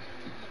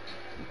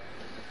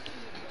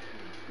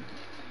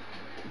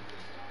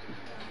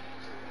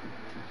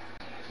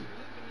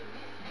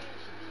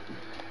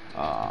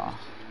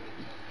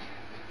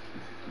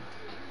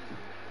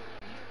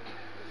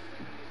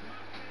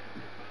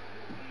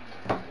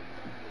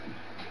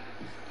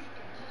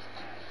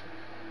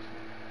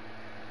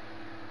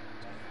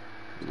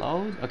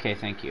 Load? Okay,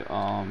 thank you.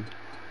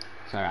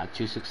 So I got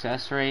 2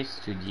 success rates,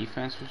 2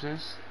 defense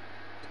resist,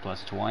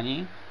 plus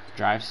 20,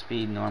 drive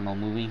speed, normal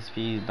moving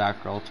speed,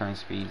 back roll, turn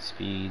speed,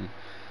 speed,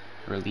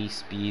 release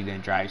speed,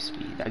 and drive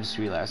speed. I just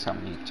realized how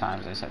many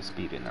times I said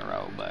speed in a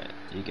row, but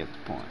you get the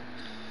point.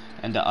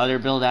 And the other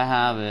build I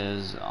have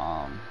is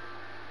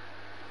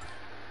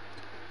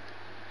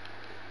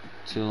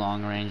 2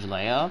 long range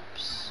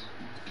layups,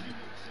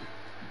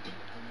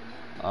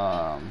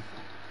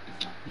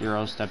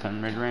 Euro step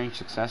and mid range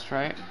success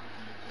rate.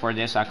 For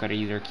this, I could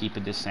either keep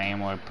it the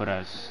same or put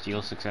a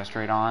steal success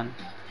rate on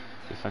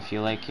if I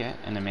feel like it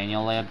in the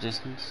manual layup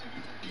distance.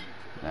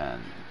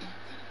 Then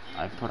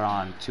I put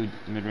on 2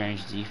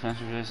 mid-range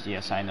defenses.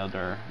 Yes, I know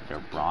they're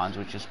bronze,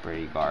 which is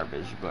pretty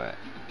garbage, but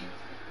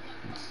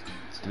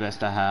it's the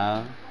best I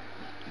have.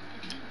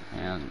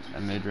 And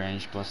a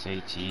mid-range plus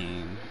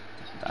 18.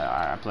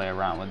 I play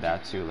around with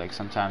that too. Like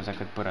sometimes I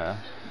could put a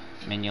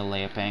manual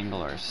layup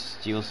angle or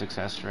steal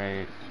success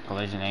rate,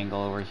 collision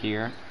angle over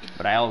here,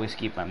 but I always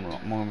keep my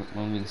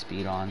moving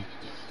speed on.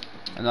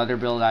 Another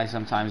build I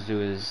sometimes do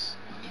is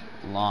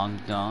long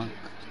dunk,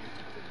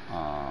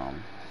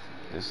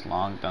 this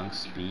long dunk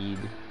speed,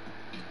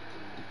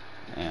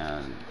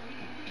 and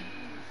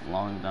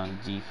long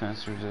dunk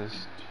defense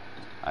resist.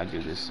 I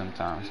do this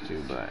sometimes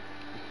too, but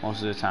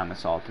most of the time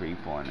it's all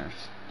 3-pointers.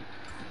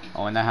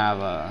 Oh, and I have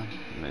a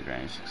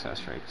mid-range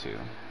success rate too.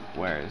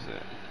 Where is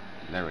it?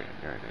 There it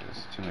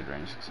is. 2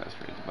 mid-range success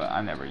rates, but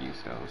I never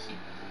use those.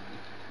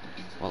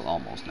 Well,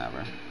 almost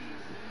never.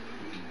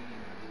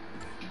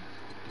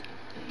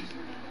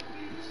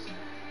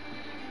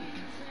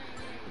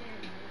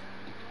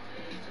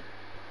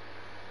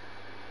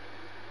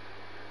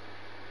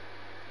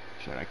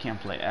 Shit, I can't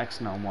play X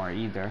no more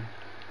either,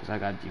 because I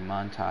got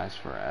demonetized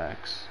for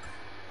X.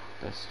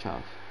 That's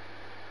tough.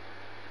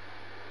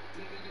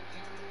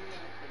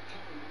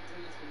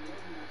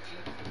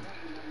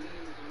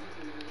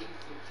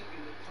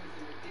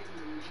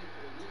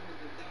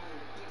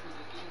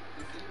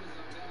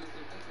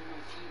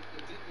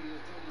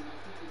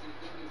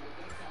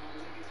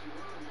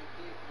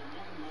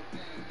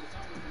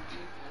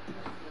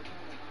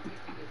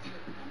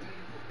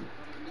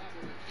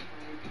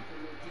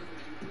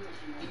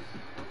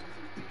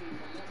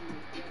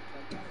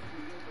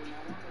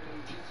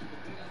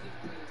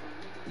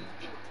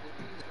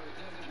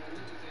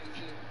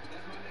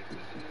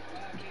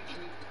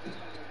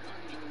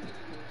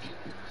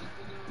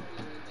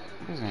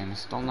 His name is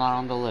still not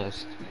on the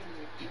list.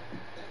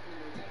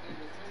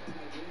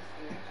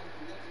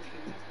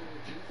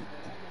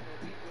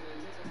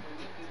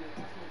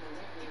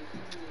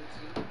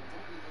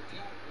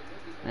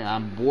 Yeah,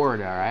 I'm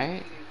bored,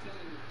 alright?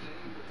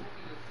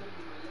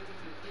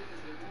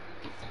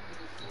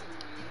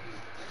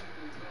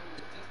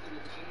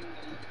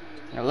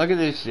 Now look at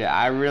this shit.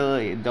 I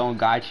really don't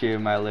got you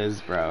in my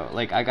list, bro.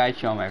 Like, I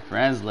got you on my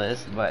friends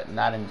list, but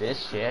not in this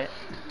shit.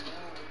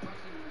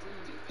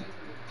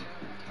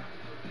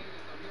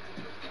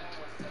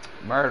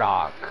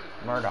 Murdoch,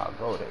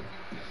 goated.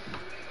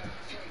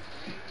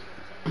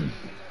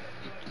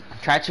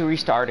 Try to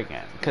restart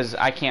again, cause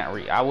I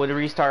can't I would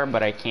restart,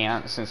 but I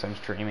can't since I'm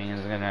streaming.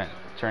 It's gonna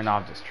turn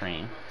off the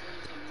stream.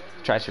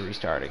 Try to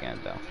restart again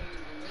though.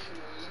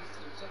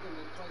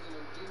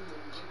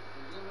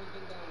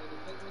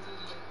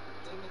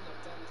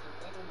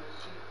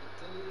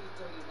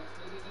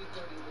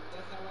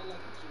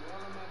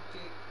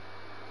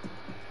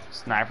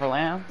 Sniper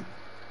Lamb.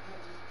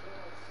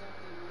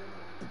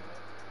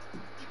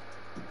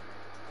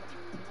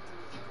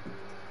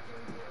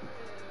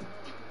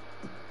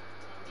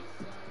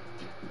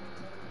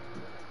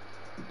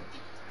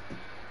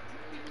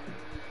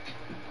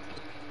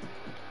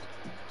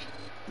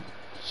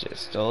 Shit,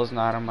 still is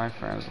not on my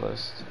friends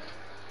list.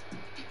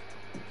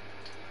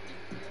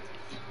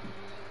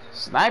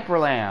 Sniper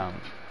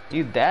Lamb,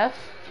 you deaf?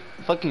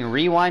 Fucking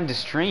rewind the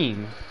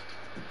stream.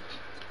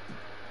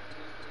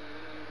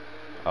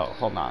 Oh,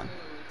 hold on.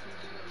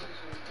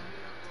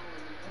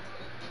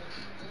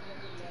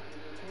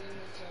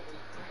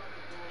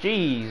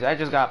 Jeez, I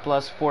just got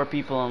plus 4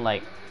 people in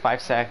like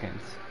 5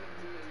 seconds.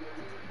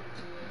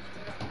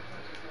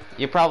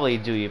 You probably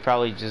do. You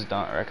probably just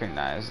don't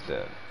recognize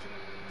the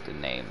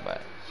name, but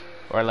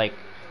or like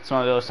it's one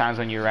of those times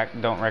when you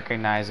don't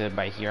recognize it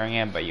by hearing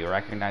it, but you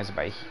recognize it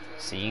by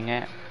seeing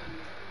it.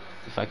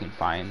 If I can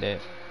find it.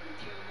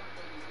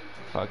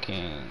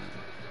 Fucking.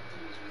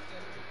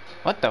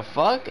 What the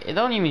fuck? It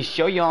don't even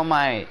show you on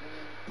my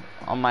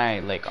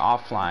like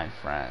offline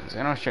friends.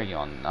 It don't show you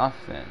on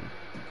nothing.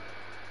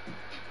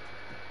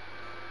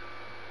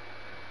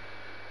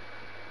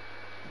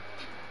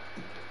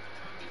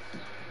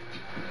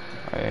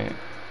 Right.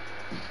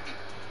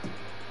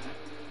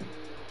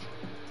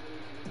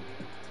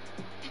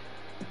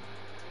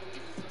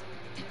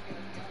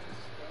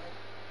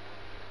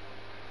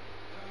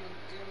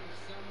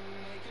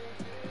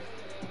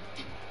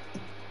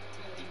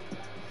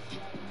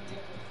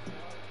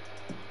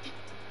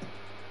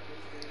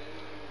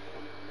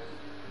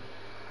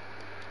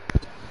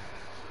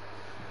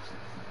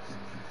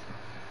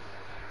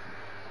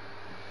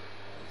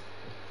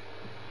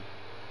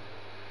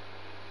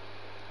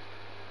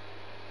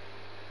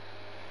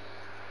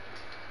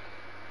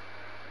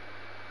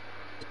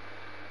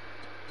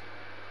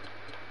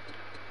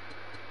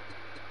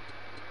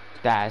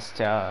 That's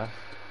tough.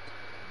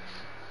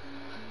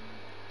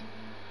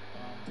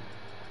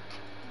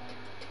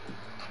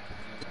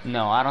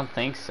 No, I don't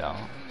think so.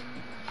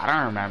 I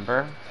don't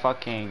remember.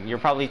 Fucking, you're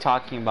probably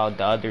talking about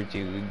the other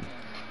dude.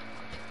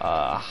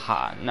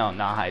 No,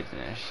 not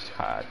Heidnish.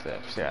 Hot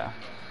tips, yeah.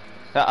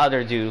 The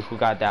other dude who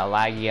got that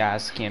laggy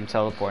ass skin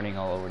teleporting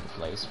all over the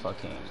place.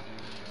 Fucking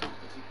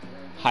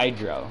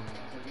Hydro.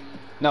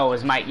 No, it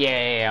was Mike.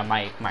 Yeah,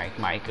 Mike.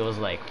 It was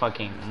like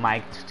fucking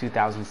Mike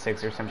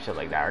 2006 or some shit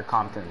like that, or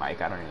Compton Mike.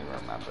 I don't even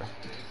remember.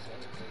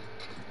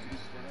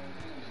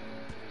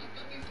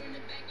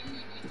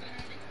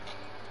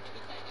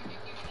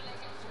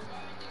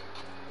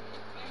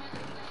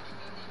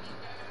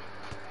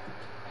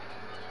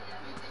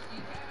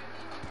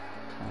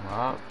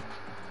 Hold up.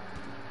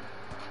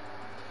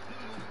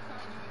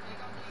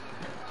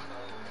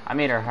 I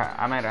made a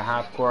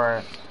half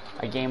court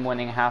a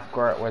game-winning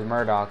half-court with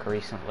Murdoch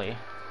recently.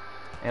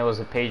 It was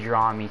a pager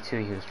on me too.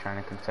 He was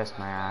trying to contest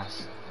my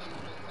ass.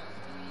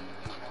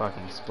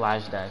 Fucking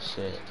splashed that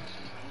shit.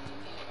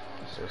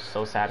 It was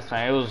so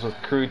satisfying. It was with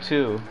crew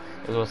too.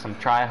 It was with some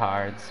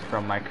tryhards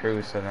from my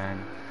crew. So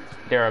then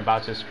they were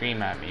about to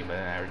scream at me, but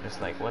then they were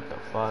just like, "What the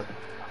fuck?"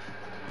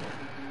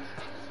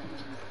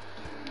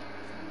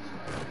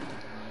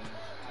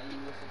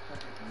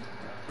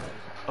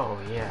 Oh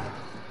yeah.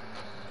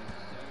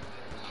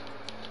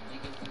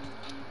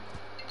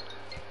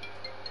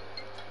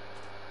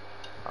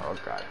 Oh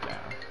goddamn.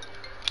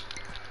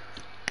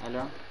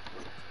 Hello?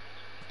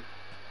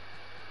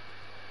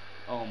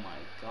 Oh my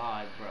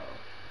god, bro.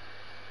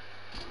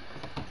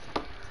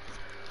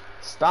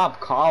 Stop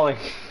calling.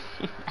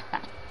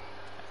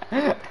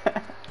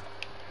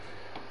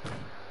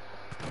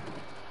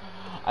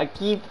 I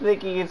keep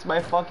thinking it's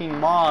my fucking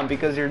mom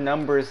because your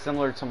number is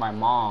similar to my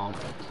mom.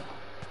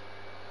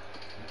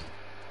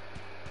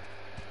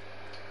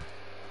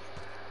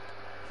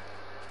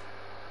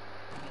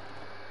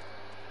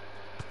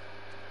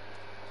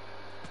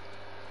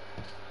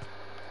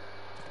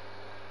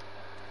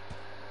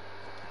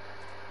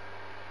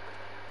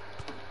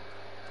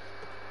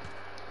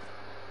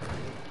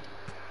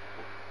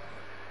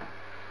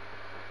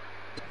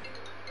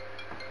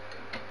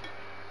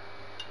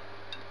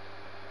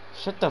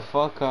 Shut the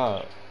fuck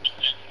up.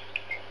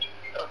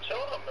 Yo, chill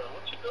up, man.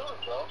 What you doing,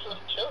 bro? I'm just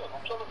chilling.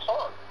 I'm trying to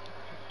talk.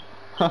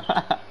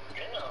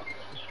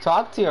 Yeah.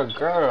 Talk to your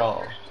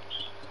girl.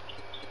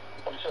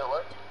 You said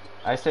what?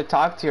 I said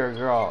talk to your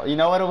girl. You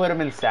know what, it would have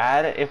been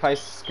sad if I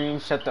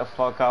screamed shut the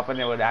fuck up and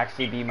it would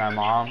actually be my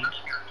mom.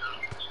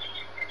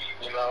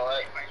 You know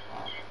what?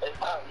 It's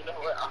not, you know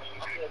what? I'm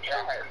your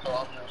dad, so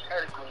I'm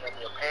technically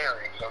I'm your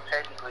parent. So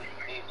technically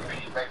you need to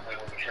respect me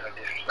when you shouldn't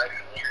disrespect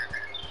me.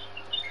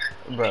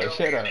 Bro,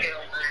 shut up.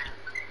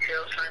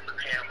 Tell Cyber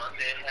Cam I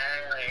said,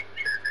 hey.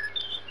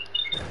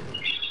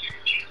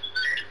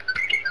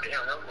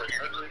 Damn, that was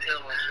ugly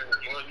hell. I said,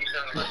 boy, you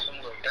sound like some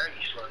little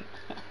dirty slut.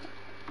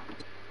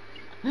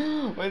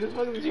 Why the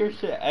fuck does your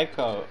shit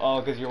echo? Oh,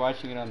 because you're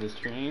watching it on the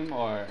stream,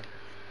 or?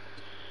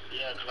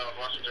 Yeah, because I was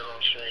watching it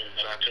on stream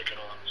and I took it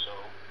on, so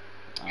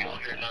you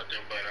don't hear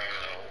nothing but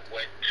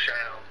wet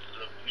sounds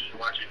of me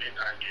watching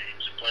midnight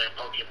games, playing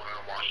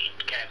Pokemon while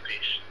eating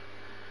catfish.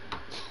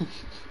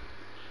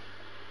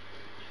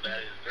 That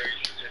is very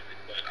specific,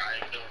 but I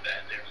ain't doing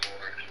that,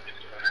 therefore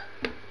it's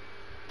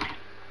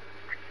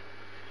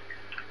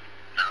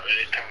now it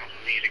is time for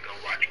me to go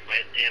watch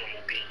Wet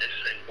Animal Penis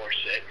and more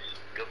sex.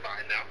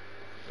 Goodbye now.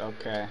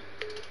 Okay.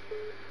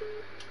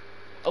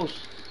 Oh,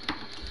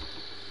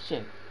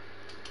 shit.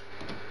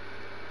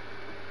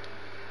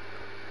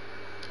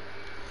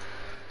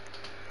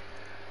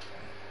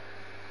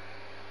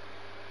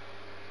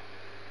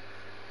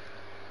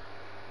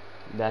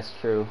 That's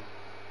true.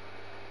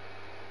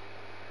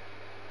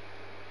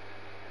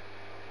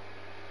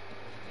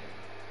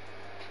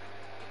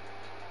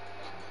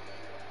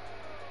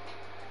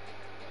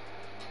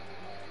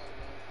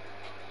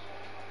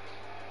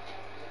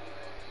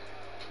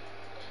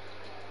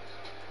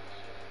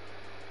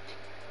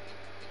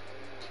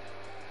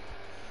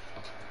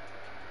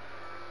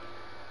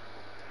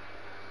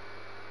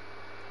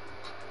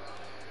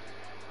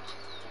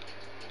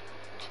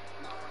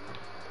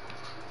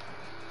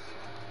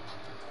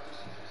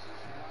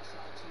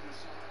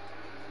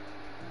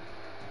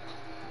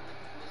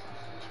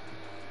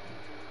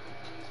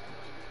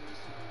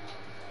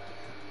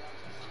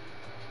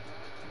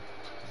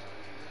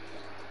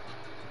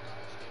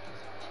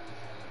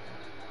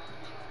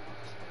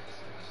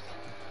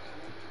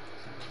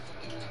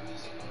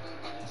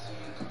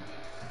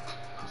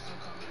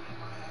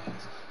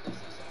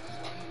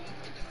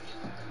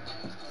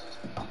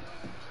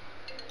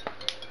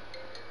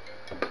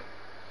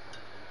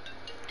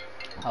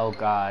 Oh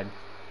god.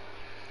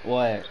 What?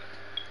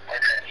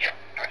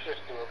 I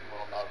just threw up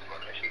my mouth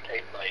on it. She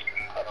tastes like,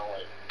 I don't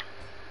like.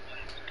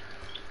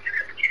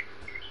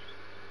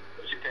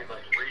 She tastes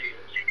like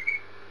ribs.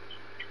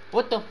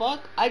 What the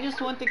fuck? I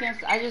just went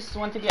against,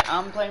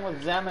 I'm playing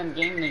with Zem and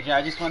Game Ninja.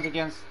 I just went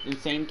against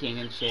Insane King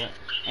and shit.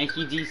 And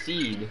he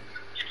DC'd.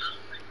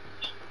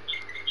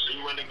 So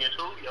you went against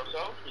who?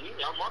 Yourself?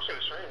 I'm watching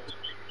the stream.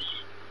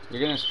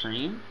 You're gonna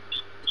stream?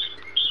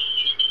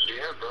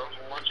 Yeah, bro.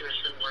 I'm watching the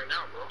stream right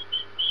now, bro.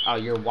 Oh,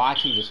 you're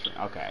watching the stream.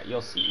 Okay,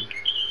 you'll see.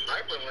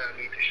 I wouldn't let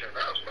me to shut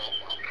up, bro.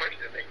 I'm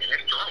pressing making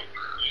this strong.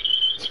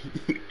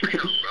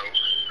 Damn, bro.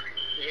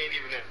 He ain't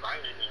even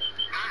invited me.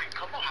 Alright,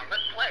 come on,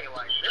 let's play.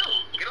 Like,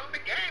 dude, get on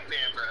the game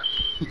then, bro.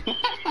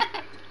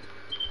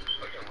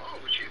 What's wrong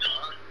with you,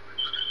 dog?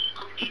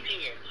 Who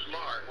ETN?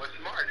 Smart. What's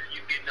smart is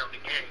you getting on the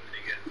game,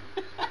 nigga.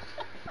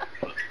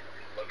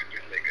 Look at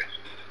this nigga.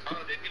 Oh,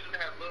 they didn't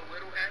have Lil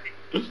Whittle at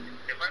it?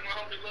 If I my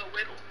homie Lil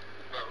Whittle,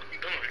 bro, what you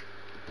doing?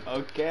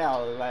 Okay,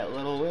 I'll invite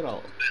Little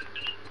Whittle.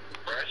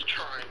 Press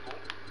triangle,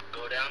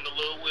 go down to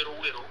Lil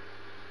Whittle,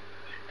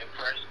 and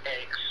press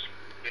X,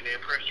 and then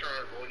press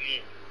triangle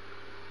again.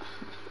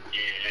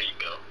 Yeah, there you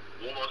go.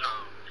 One more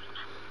time.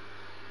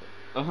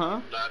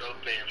 Uh-huh. Lotto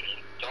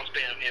family. Don't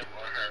spam him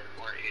or her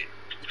or it.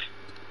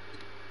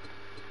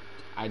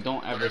 I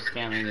don't ever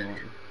spam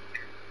anyone.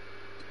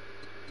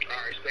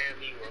 Alright, spam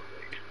me real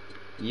quick.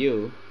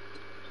 You.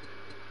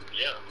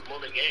 Yeah, I'm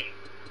on the game.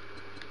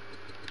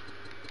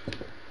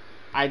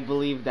 I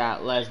believe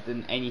that less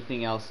than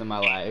anything else in my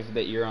life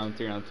that you're on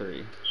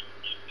 3-on-3.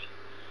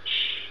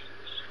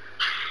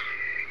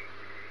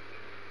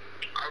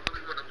 I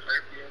really want to play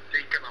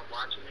PMC because I'm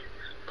watching it,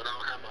 but I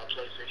don't have my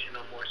PlayStation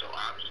no more, so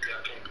obviously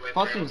I can't play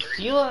Fucking PMC.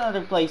 steal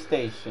another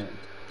PlayStation.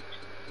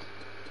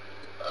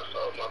 I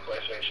sold my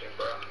PlayStation,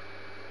 bro.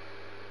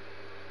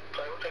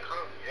 Play with the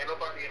company. Ain't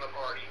nobody in the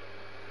party.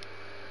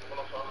 I'm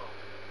on the phone.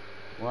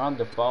 We're on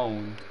the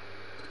phone.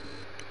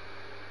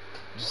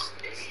 Just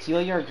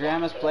steal your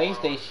grandma's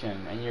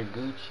PlayStation and your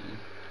Gucci.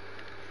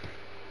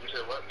 You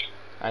said what?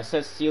 I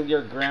said steal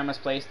your grandma's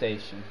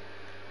PlayStation.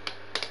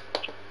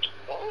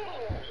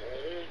 Oh,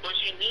 but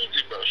she needs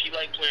it, bro. She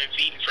like playing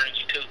Feed and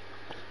Frenzy too.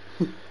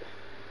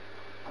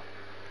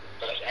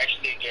 That's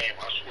actually a game,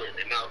 I swear.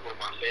 And now it's one of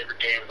my favorite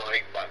games on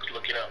Xbox.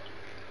 Look it up.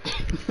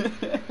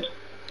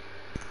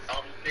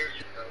 I'm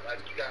serious, bro. Like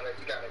you gotta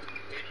be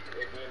fishy,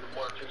 and then the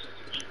more fishes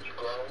you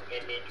grow,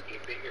 and then you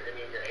get bigger, and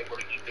then you're able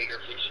to get bigger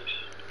fishes.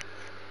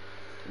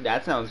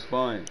 That sounds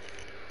fun.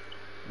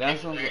 That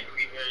sounds.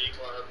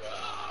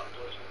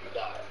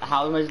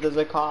 How much does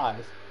it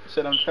cost?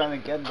 Shit, I'm trying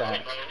to get that. Let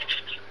me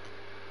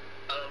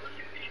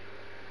see.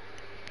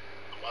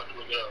 I'm about to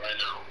look it up right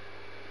now.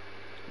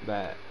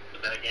 Bet.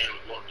 But that game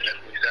is most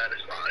definitely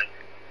satisfying.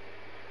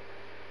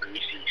 Let me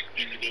see.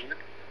 Speeding.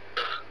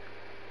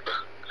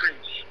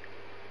 Frenzy.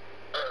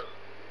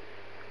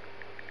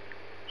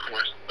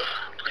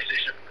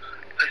 PlayStation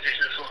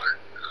 4.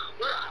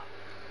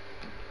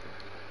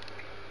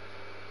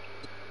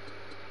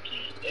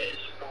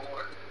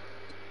 PS4.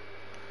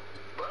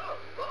 Bro.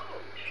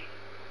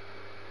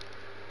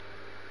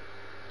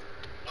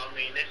 I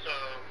mean, it's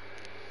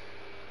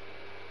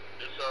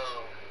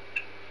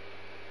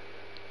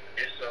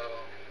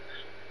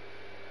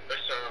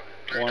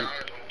 $3 One. on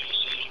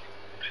PC.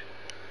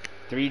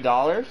 $3?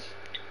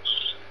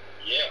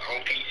 Yeah,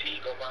 on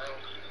PC. Go buy on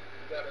PC.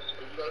 You got a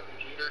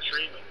computer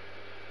streaming.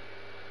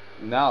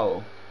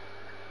 No.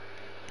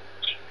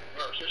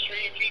 Bro, just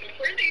stream Feed and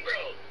Frenzy, bro.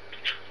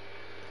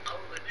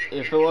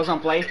 If it was on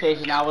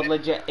PlayStation, I would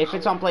legit. If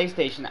it's on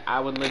PlayStation, I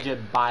would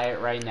legit buy it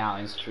right now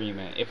and stream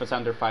it. If it's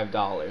under $5. I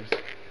don't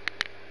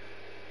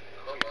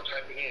know,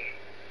 type it in.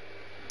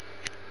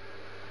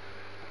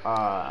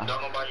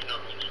 Don't nobody know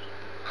me.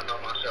 I know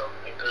myself,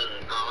 and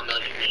I don't know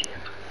you either.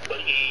 But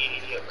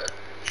yeah, bro.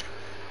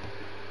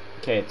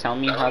 Okay, tell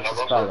me how to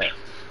spell it.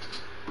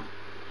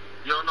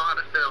 You don't know how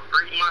to spell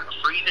freedom?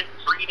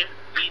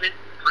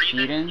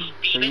 Feeding?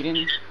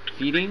 Yeah,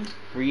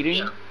 Feeding? Feeding.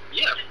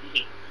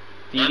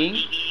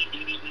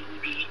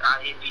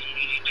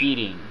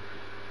 Feeding.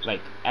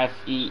 Like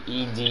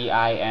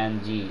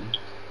FEEDING.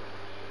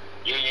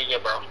 Yeah,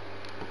 bro.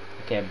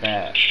 Okay,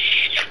 bet.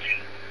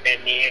 And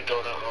then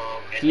go to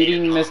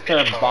Feeding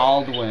Mr.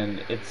 Baldwin.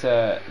 It's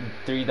a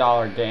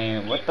 $3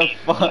 game. What the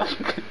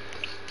fuck?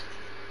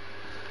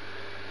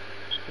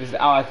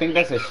 I think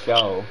that's a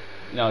show.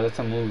 No, that's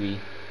a movie.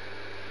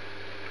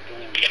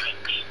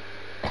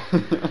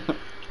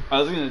 I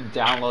was gonna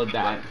download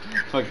that,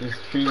 fucking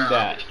stream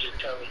that. Just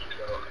telling you,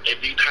 bro.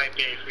 If you type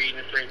in Feed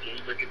and Frenzy and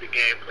you look at the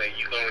gameplay,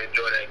 you're gonna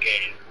enjoy that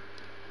game.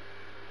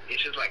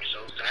 It's just like so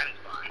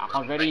satisfying. I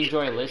already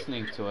enjoy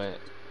listening to it.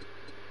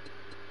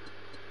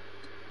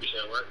 You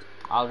said what?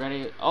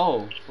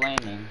 Oh,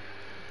 flaming.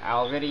 I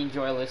already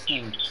enjoy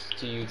listening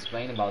to you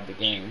explain about the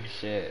game.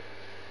 Shit.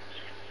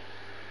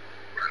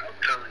 Bro, I'm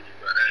telling you,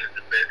 bro, that is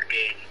the best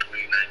game in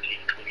 2019,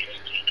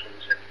 2018,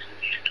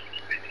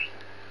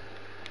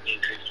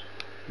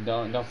 2017, 2020.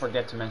 Don't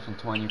forget to mention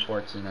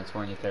 2014 and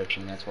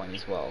 2013 and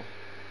 2012.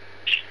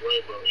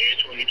 Right, bro, and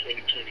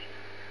 2020.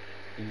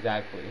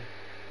 Exactly.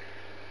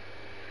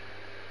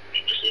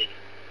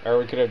 Or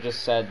we could have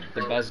just said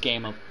the best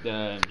game of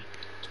the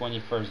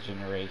 21st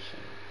generation.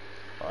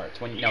 Or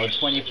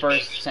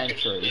 21st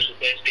century. It's the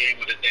best game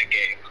of the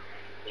decade.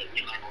 But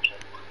we're not gonna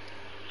talk about it.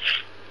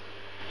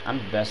 I'm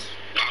the best.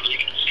 My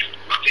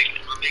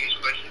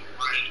biggest question is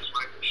why is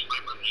my name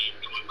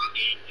doing my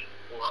game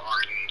or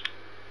arguing?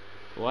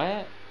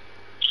 What?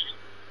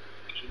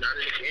 He's not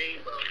in the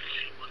game, bro.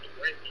 He's on the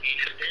break. He's in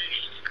the game.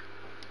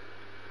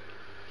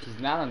 He's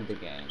not on the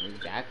game,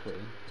 exactly.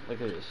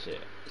 Look at this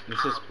shit.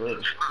 This is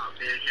proof. I'll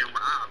ban him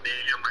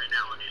right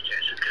now in his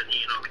chat just because he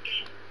ain't on the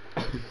game.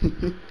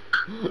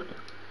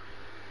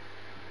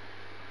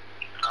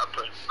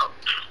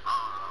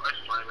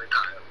 Let's play with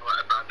time. I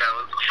thought that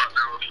was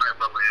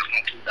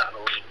Cyberland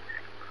 2.0.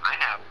 I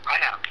have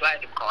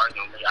platinum cards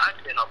on me. I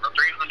spent over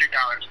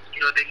 $300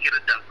 still didn't get a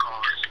dunk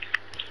card.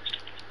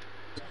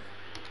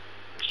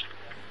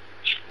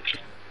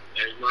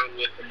 There's one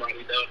with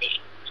somebody though.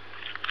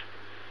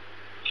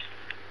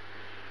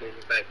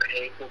 Moving back to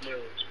hateful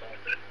moves,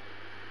 man.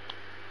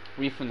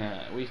 We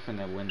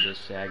finna win this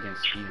shit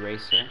against Speed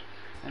Racer.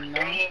 And Oh,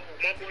 my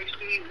boy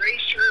Speed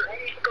Racer. Oh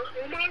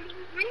my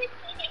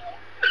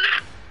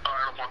God.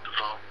 Alright, I'm off the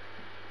phone.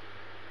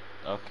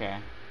 Okay.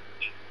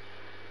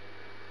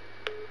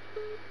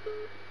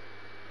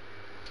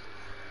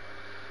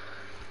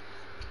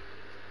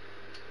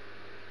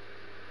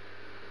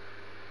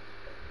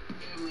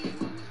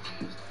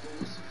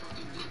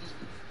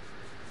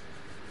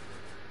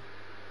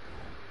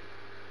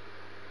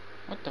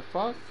 What the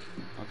fuck?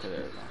 Okay, there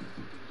we go.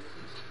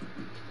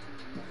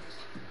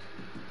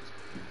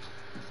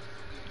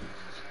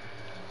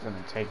 I'm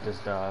gonna take this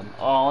dub.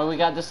 Oh, we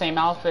got the same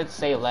outfit?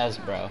 Say less,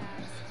 bro.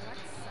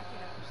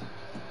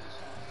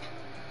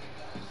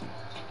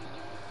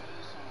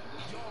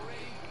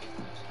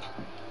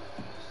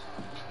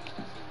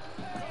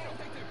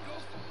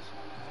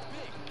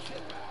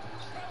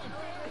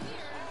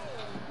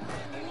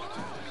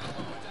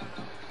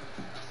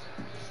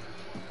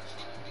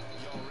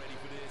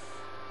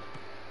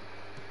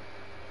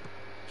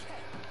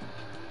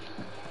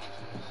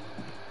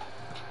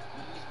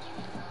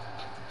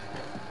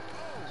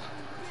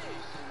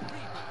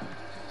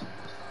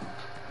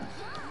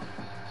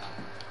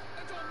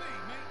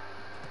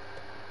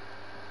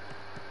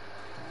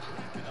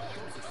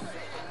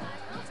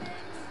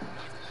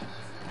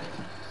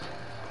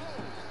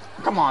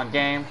 Come on,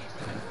 game.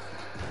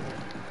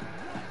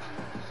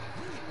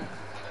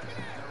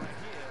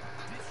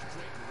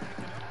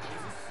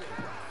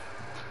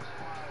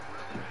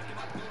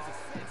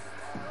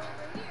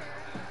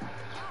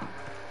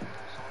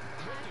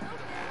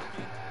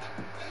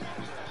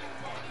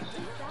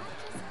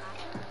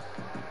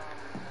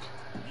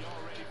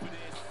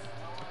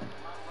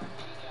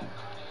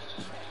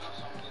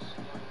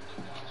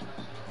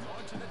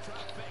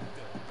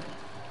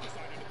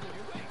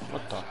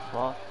 What the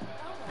fuck?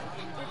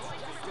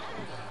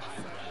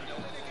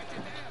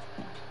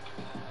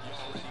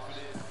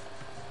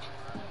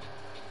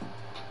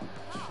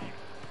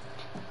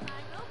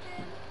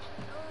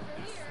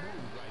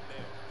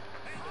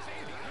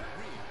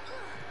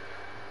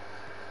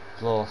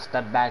 Little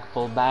step back,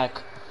 pull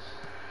back,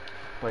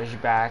 push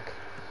back.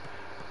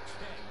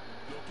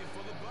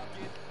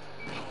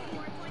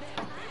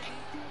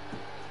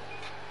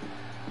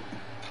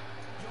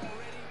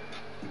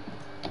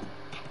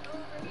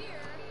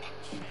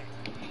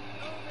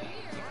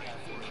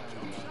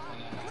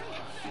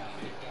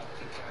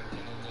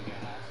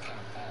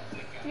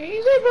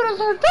 Easy, but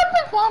it's a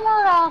different from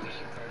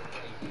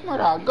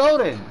Murdoch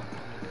Golden.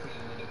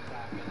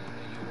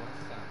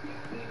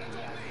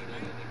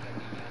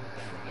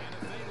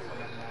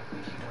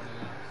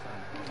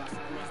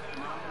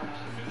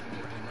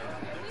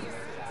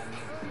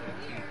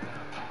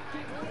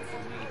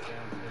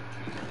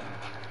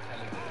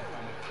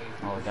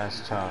 Oh,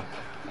 that's tough.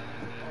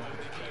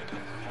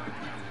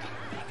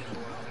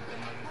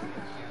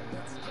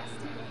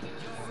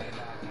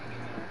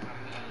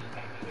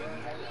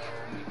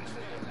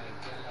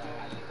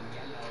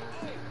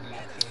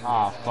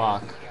 Oh,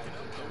 fuck.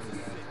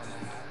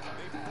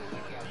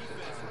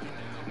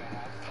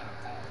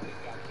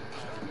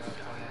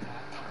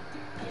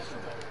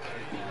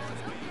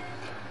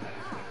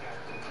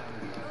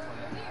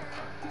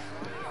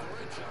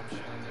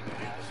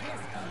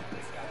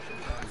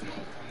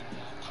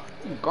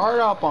 Guard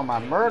up on my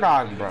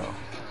Murdoch, bro.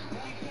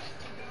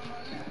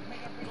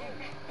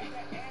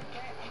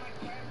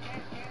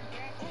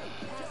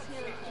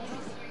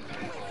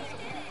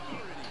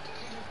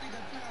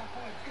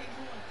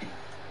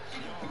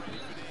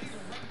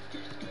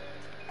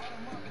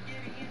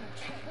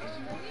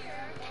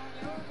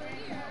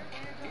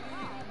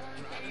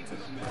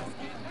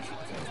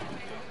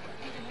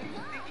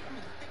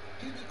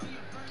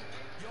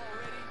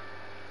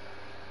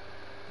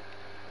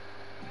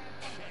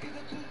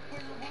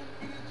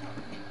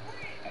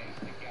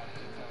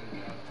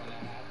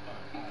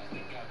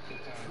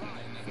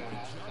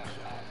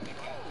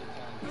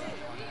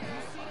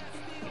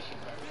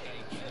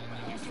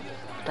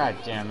 God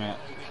damn it.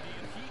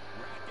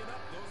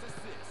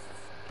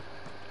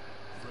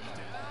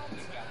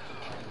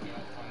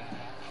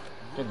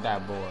 Get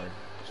that board.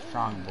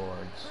 Strong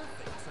boards.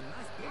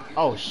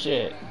 Oh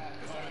shit.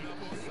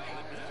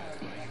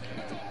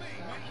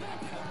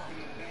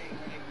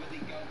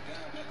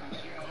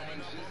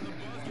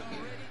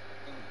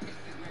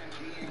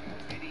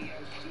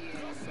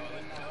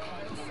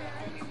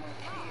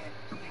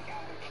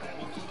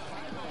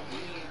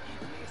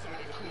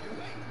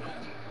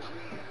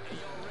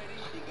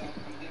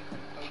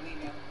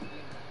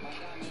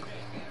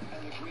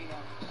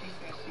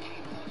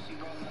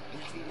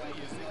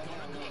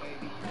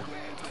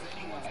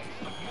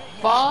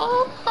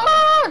 Fuck!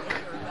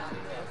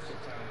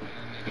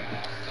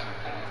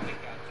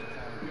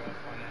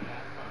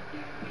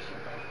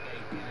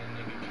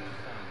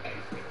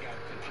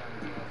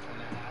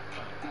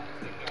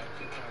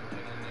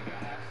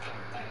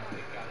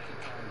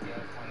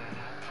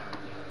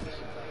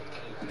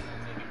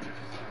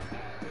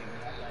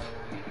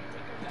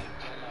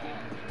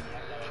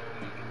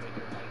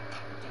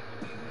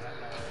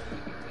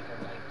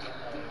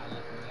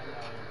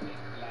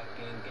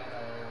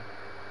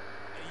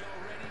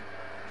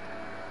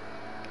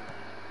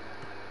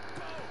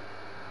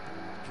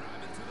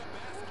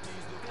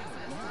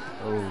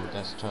 Oh,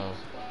 that's tough.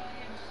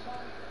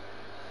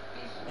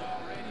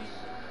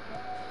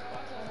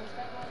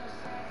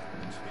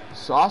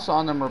 Sauce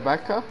on them,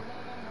 Rebecca.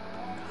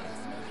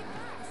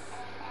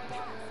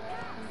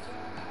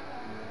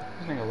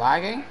 This nigga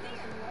lagging.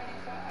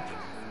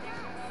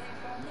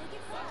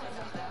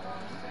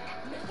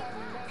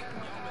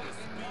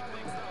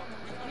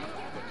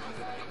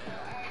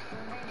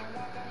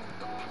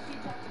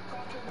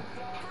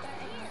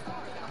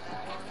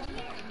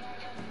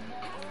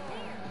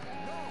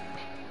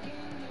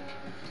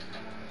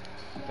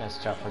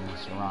 Best job for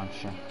this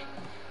Rancho.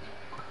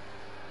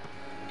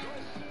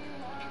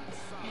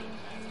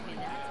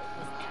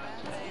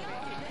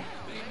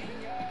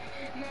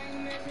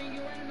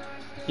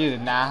 You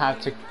did not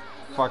have to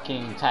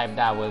fucking type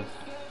that with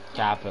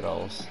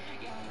capitals.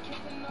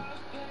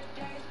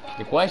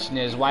 The question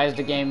is, why is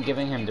the game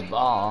giving him the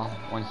ball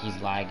when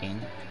he's lagging?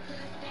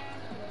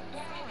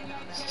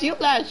 Steal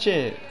that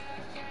shit!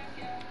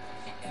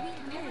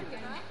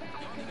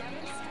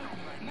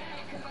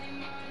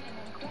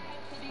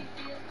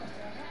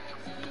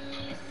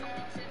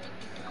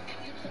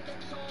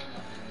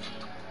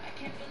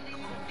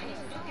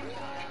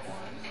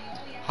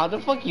 How the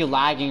fuck you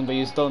lagging but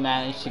you still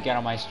manage to get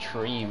on my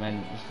stream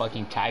and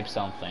fucking type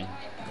something?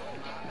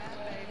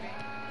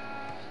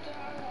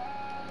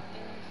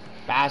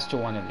 Pass to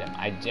one of them,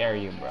 I dare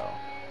you, bro.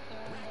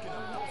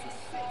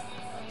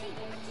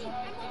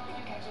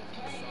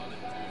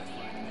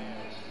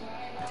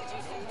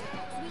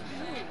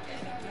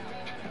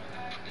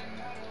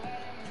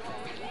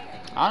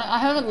 I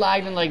haven't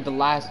lagged in like the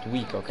last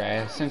week,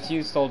 okay? Since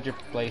you sold your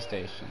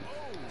PlayStation.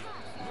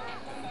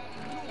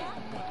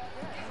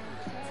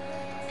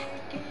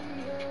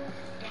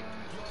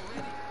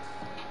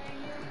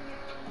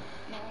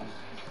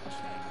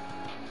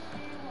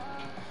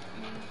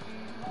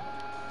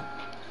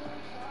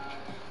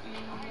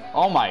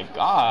 Oh my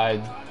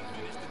god.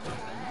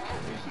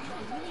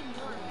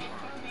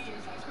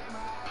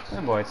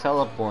 Oh boy,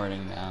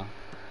 teleporting now.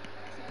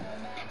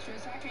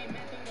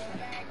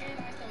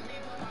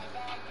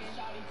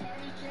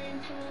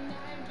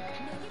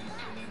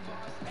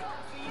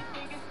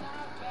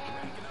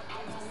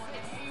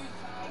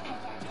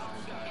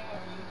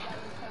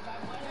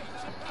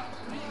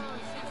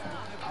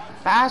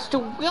 Pass to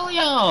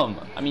William!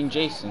 I mean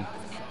Jason.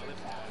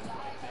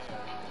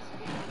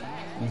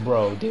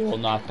 Bro, they will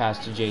not pass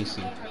to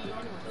Jason.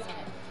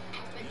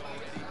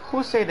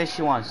 Who say that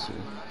she wants you?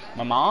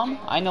 My mom?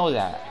 I know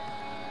that.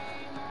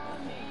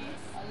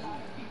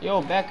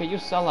 Yo, Becca, you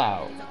sell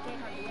out.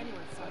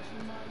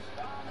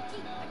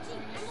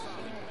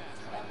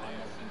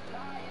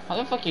 How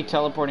the fuck are you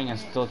teleporting and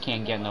still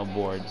can't get no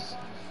boards?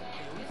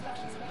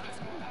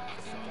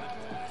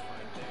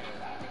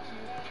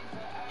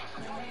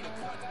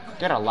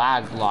 Get a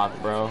lag block,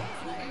 bro.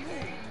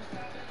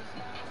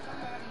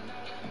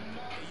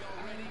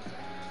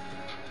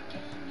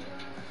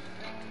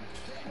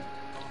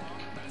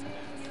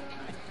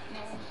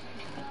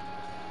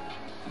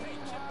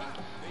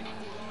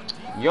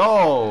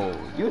 Yo,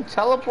 you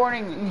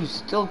teleporting and you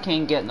still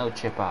can't get no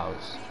chip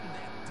outs.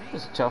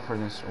 It's tougher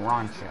than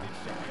Rancho.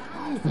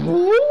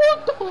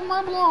 What the fuck is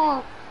my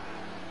block?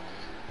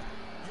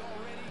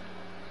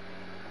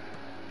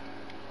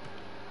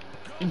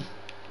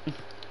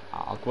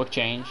 I'll quick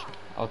change.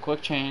 I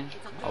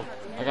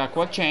got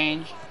quick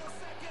change.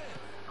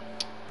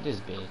 This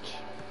bitch.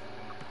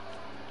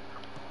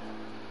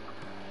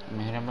 I'm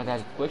gonna hit him with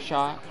that quick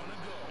shot.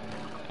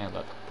 And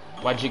look,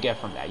 what'd you get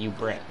from that? You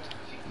bricked.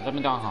 Let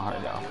me know how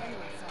hard though.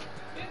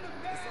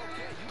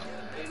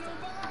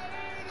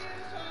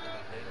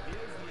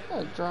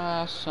 What a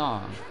dry ass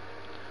song.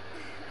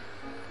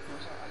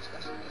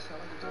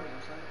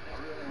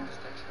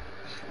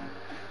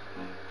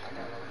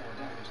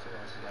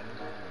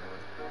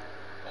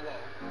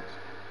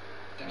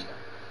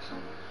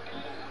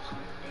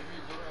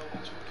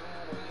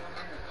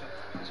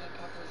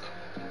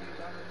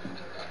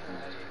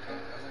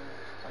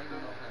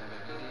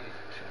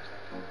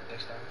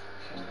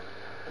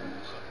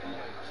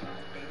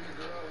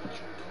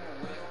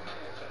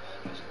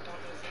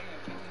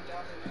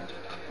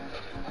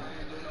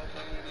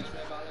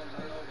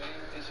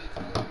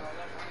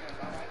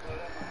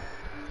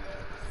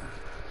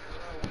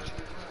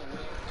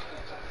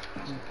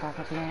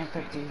 Plan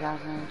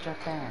 50,000 in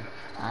Japan.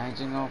 I ain't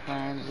do no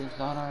plans, just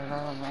all her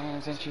other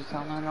plans, and she's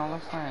telling all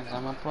her friends.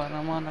 I'ma put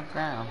them on the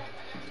ground.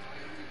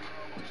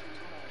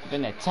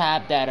 Finna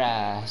tap that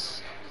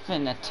ass.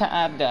 Finna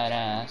tap that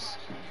ass.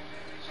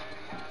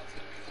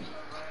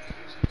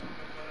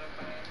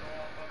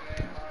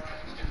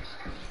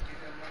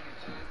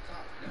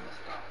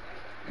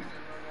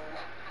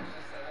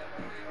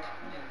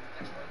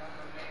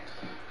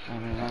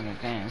 I'm gonna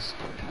dance.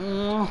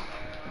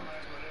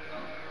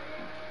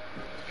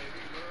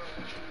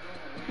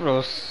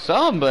 Bro,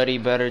 somebody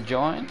better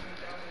join.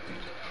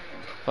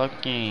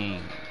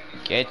 Fucking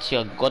get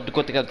your go.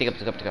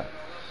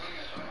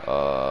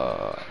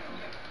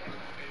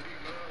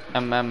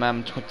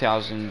 MMM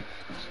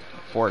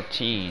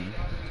 2014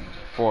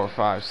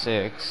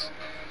 456.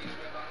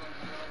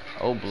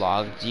 O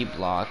block, D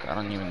block. I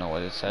don't even know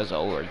what it says,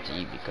 O or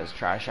D, because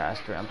trash ass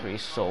 3-on-3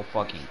 is so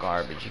fucking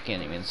garbage. You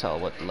can't even tell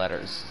what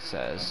letters it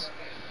says.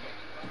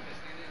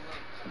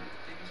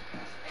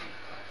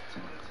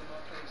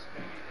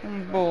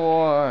 I'm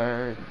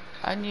bored.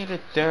 I need a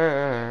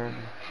third.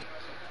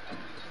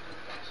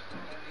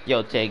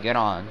 Yo, Tay, get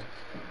on.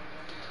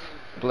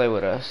 Play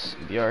with us.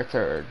 Be our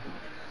third.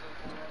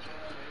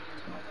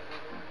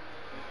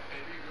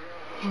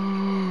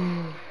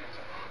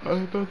 I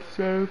was about to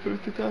say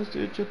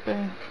 50,000 in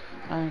Japan.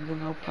 I ain't got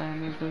no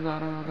plan, these was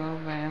out of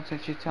the van.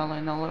 Since you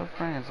telling all her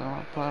friends, I'm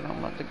gonna put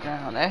them on the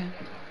ground, eh?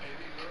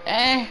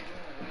 Eh?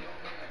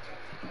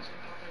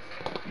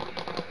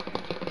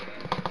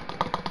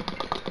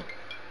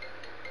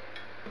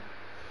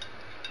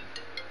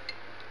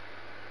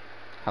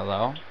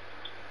 Hello?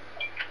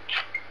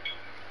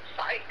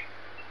 Psych.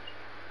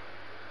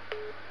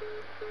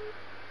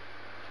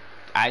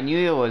 I knew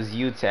it was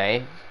you,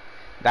 Tay.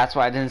 That's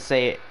why I didn't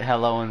say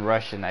hello in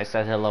Russian. I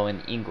said hello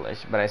in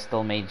English, but I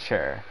still made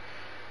sure.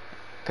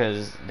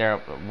 Because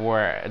there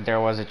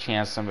was a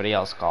chance somebody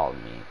else called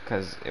me.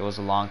 Because it was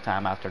a long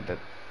time after the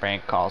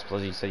prank calls.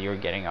 Plus you said you were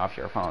getting off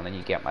your phone, and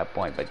you get my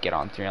point. But get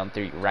on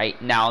 3-on-3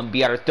 right now and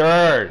be our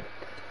third!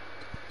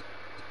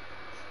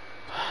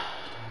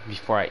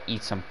 Before I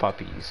eat some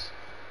puppies.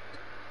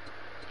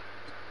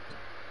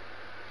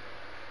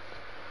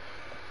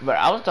 But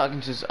I was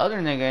talking to this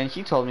other nigga and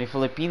he told me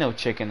Filipino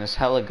chicken is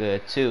hella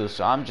good too.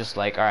 So I'm just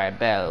like, alright,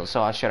 bet.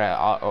 So should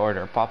I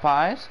order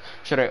Popeyes?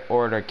 Should I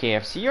order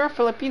KFC or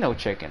Filipino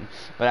chicken?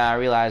 But I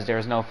realized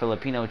there's no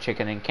Filipino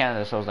chicken in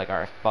Canada. So I was like,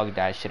 alright, fuck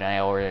that shit. And I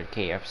ordered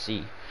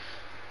KFC.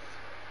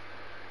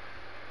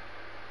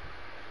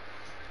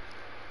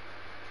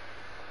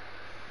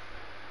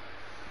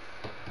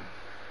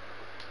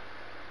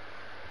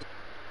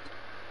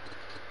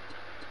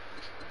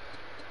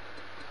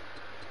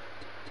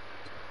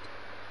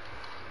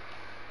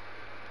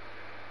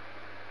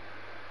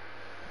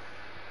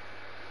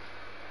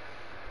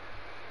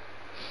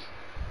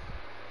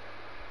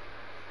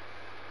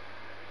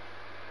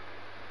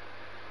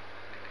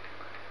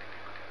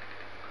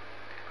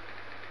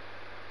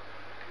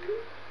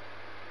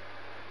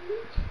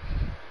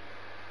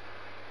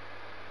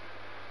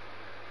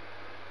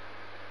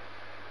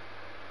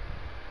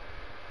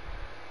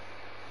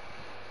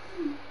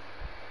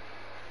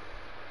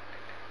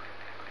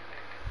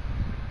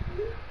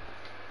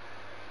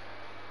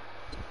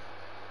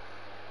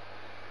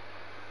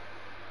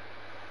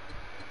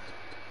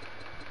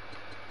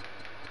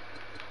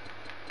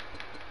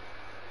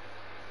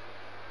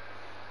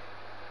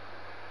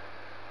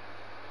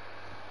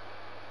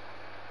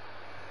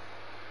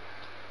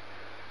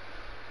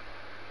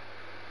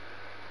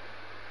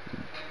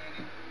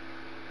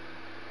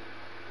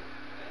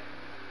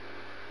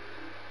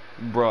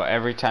 Bro,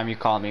 every time you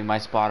call me, my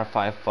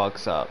Spotify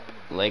fucks up.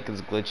 Like,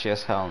 it's glitchy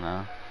as hell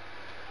now.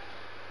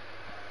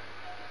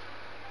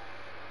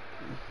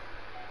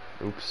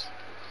 Oops.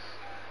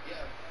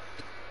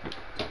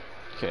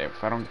 Okay,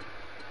 if I don't...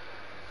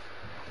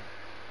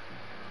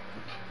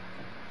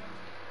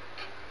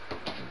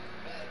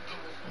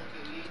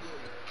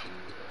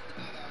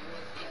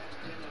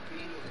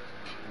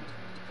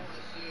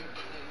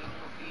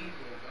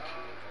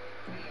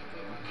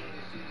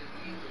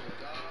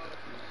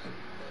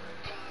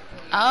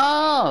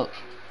 Oh!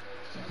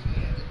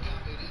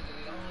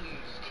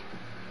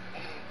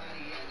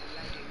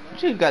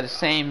 You got the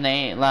same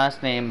name,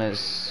 last name as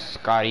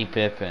Scottie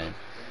Pippen.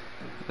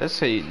 That's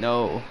how you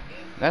know.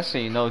 That's how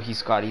you know he's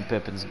Scottie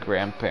Pippen's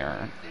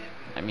grandparent.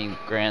 I mean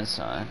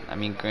grandson. I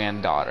mean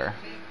granddaughter.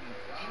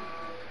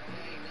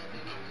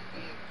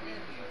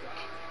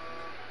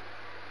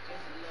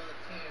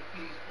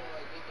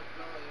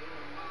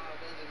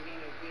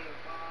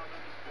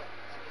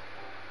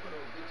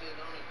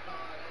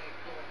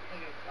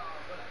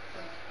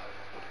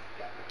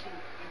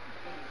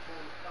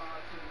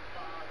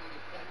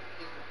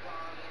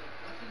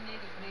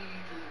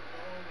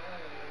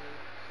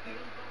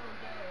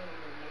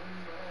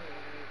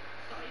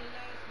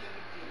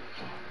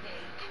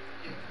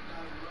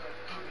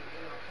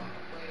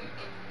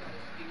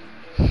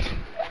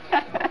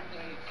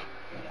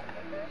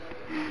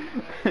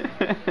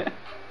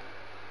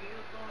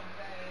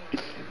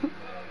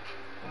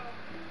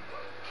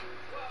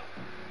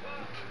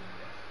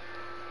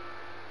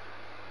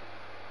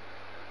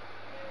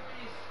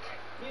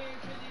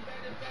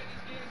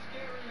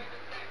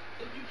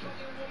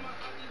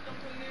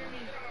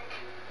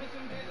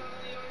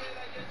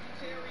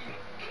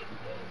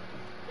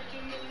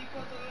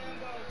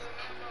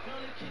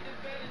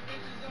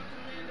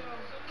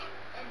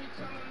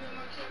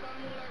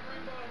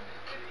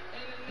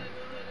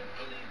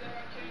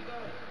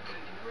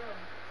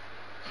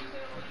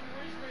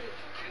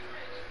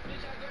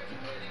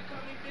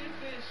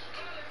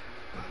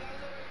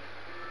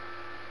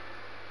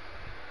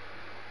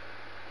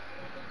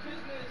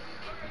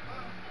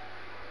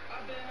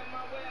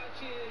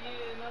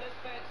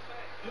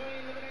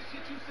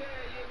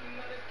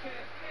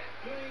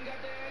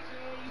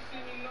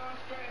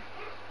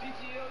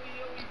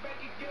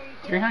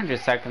 300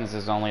 seconds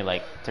is only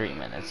like 3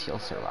 minutes. He'll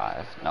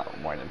survive. No,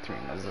 more than 3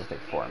 minutes. It's like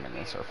 4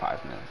 minutes or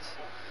 5 minutes.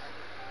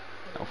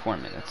 No, 4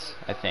 minutes,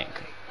 I think.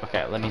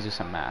 Okay, let me do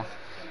some math.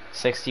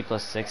 60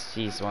 plus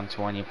 60 is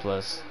 120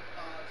 plus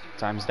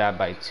times that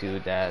by 2,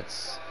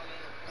 that's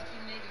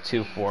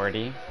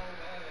 240.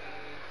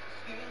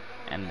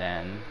 And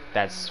then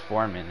that's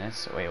 4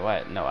 minutes. Wait,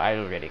 what? No, I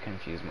already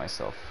confused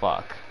myself.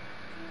 Fuck.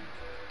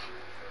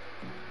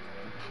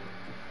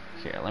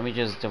 Here, let me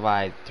just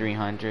divide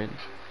 300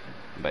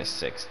 by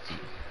 60.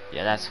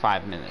 Yeah, that's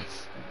 5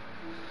 minutes.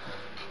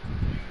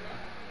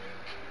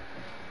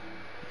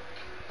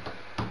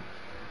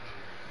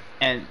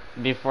 And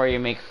before you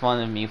make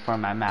fun of me for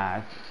my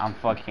math, I'm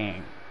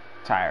fucking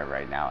tired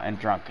right now, and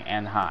drunk,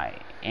 and high,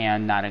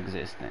 and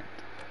non-existent.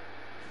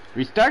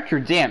 Restart your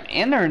damn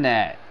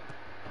internet!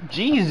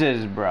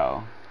 Jesus,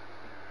 bro.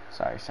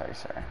 Sorry.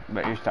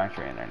 But restart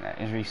your internet.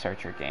 Is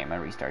restart your game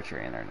and restart your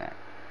internet.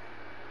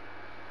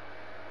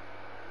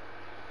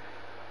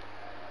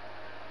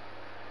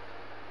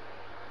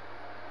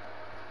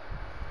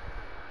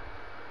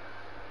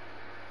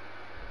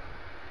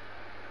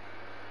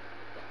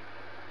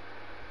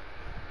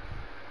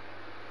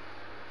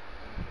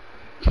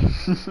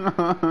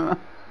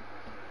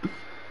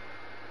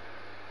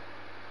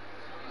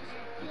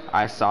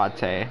 I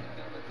saute.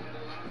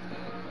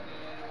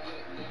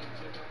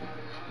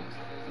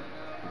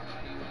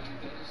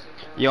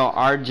 Yo,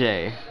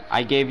 RJ,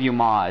 I gave you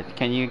mod.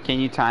 Can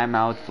you time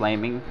out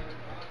flaming?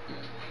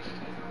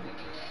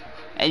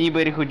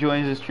 Anybody who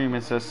joins the stream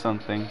and says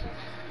something,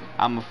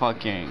 I'ma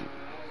fucking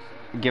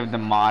give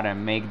them mod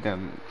and make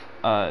them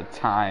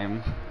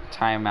time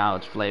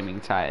out flaming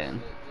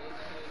titan.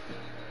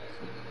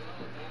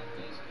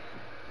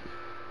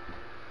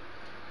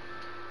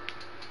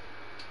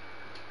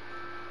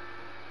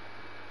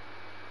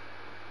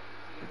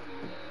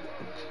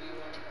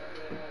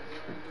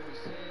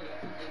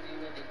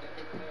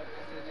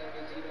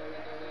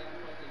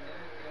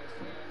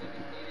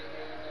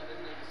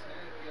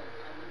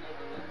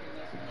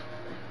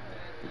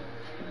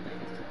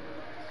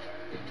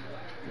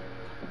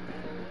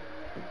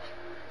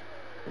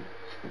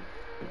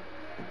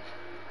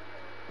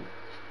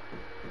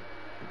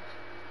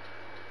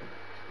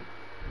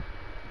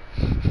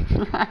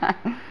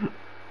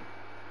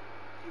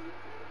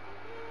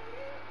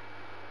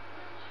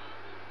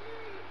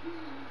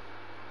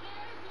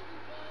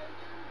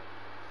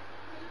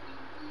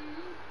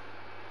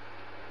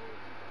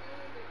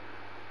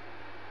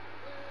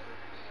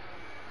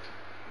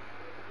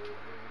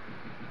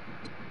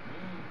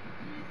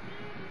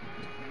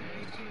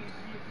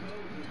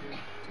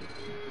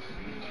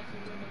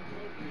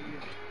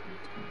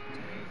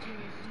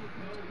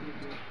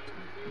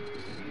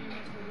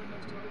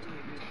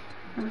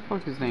 Where the fuck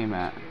is his name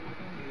at?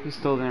 He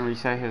still didn't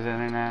reset his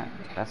internet?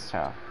 That's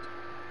tough.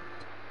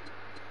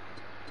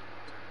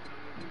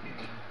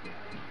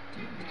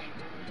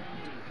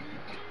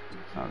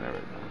 Oh, there we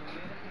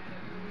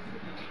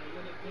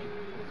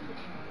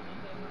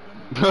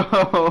go.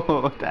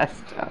 Oh,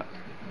 that's tough.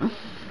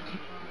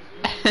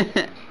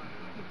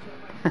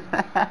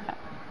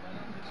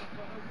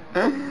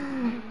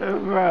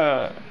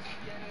 Bro,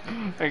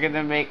 you're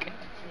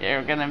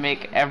gonna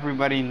make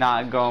everybody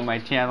not go on my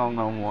channel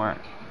no more.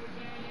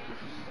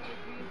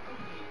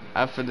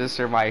 After the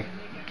survive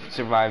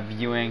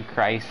viewing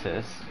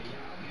crisis.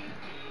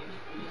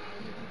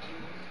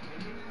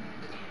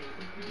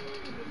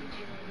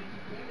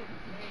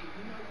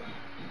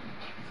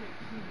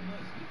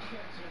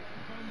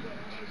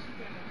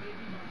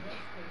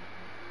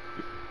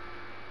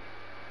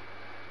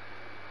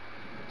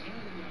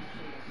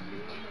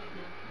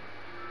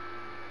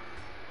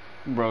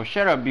 Bro,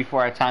 shut up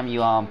before I time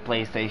you on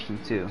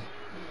PlayStation 2.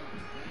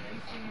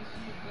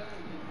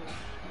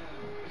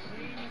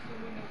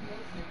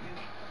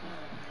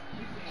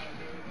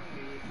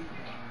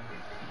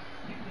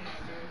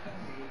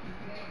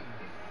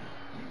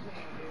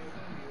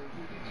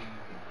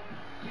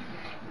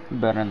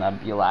 Better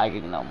not be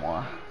lagging no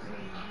more.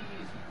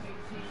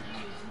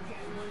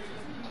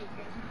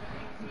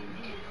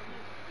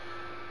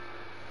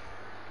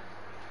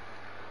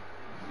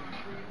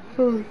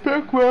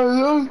 Pick my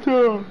nuts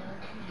up.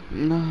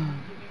 No.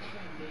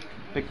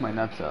 Pick my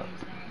nuts up.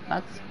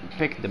 Nuts.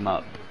 Pick them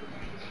up.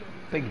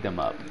 Pick them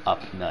up.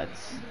 Up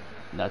nuts.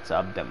 Nuts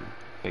up them.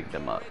 Pick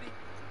them up.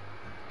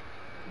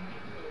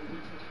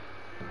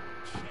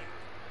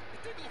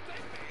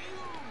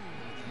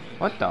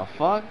 What the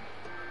fuck?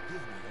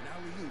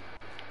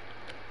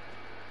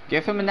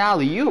 Give him an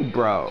alley-oop,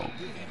 bro.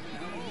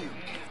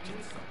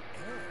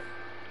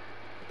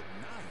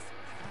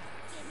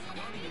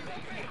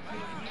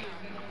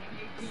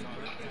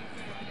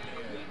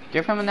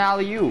 Give him an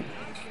alley-oop.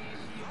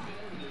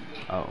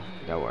 Oh,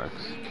 that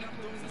works.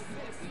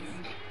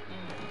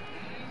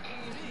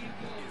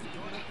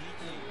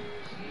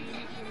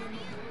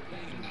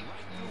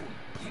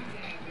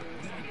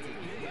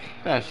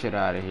 Get that shit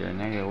out of here,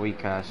 nigga.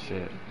 Weak ass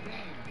shit.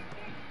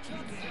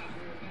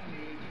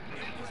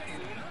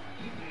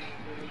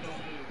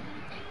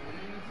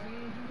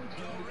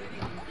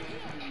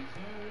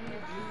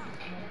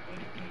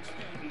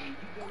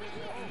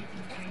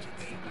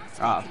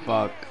 Ah,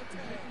 fuck.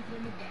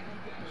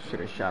 Should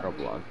have shadow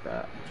blocked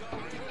that.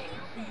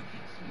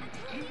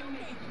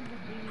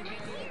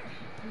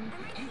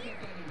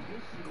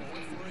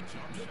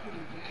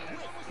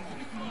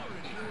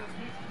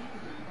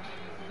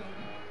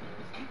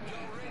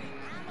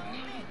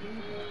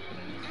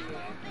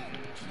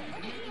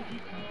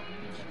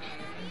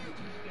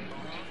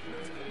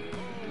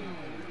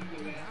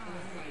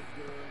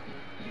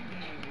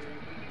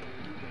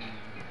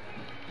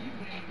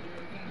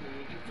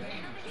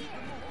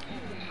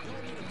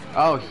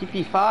 Oh, he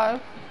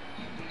P5?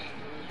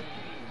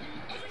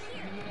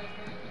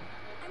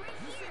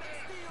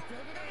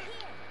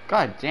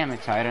 God damn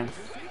it, Titan.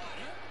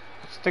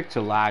 Stick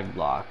to lag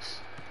blocks.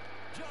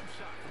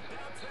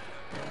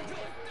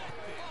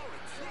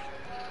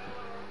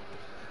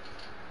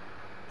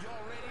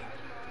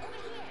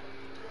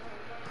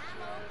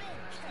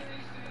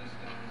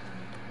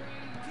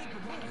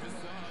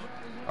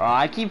 Oh,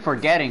 I keep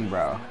forgetting,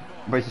 bro.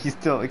 But he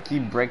still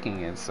keep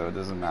breaking it, so it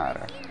doesn't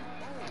matter.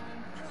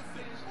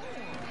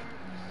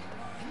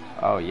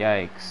 Oh,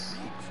 yikes.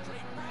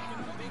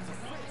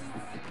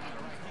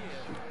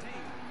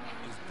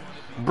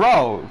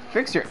 Bro,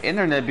 fix your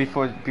internet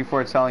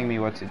before telling me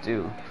what to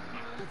do.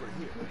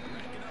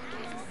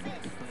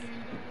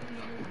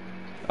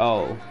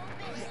 Oh.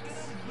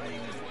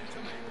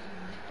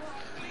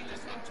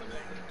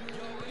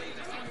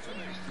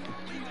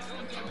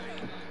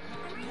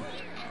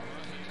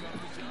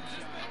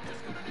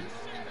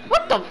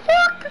 What the fuck?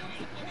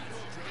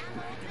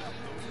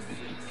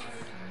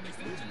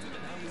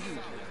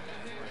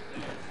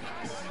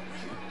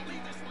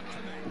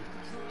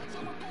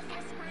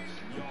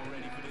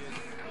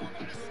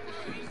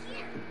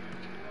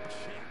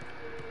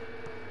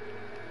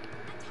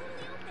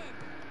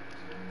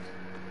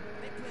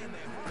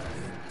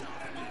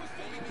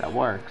 That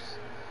works.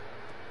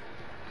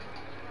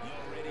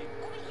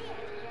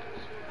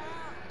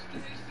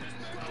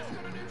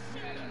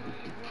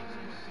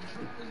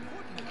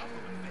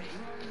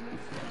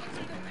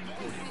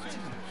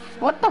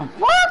 What the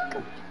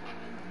fuck?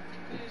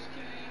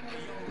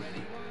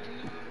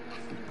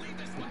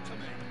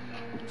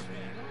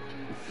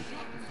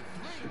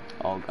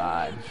 Oh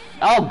god.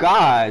 Oh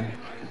god!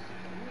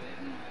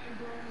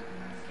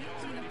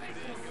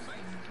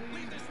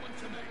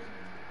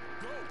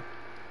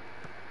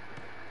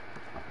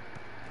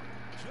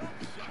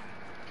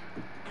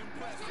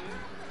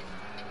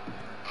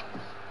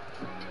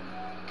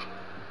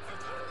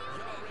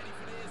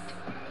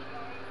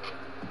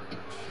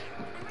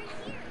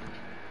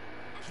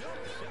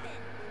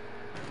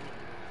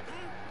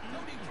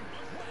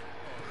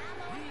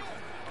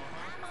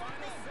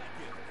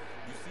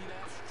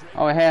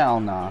 Oh hell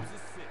no.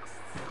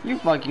 You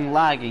fucking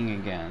lagging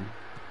again.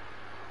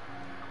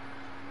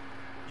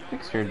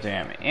 Fix your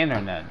damn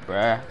internet,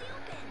 bruh.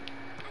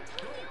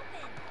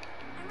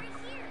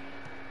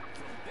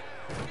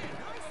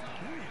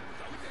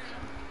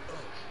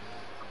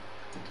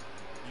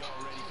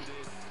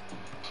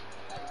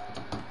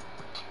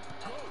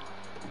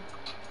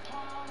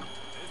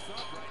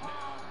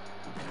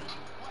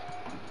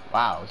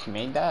 Wow, she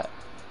made that?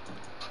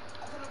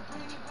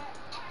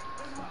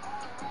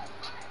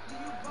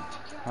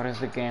 What is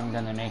the game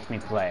gonna make me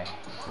play?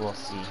 We'll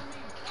see.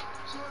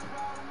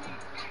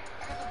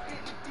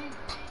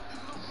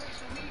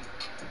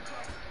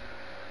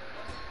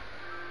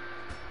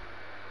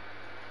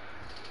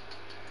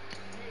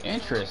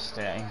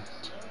 Interesting.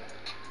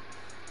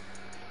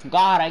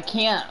 God, I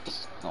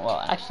can't.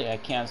 Well, actually, I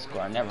can't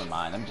score. Never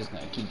mind. I'm just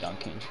gonna keep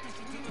dunking.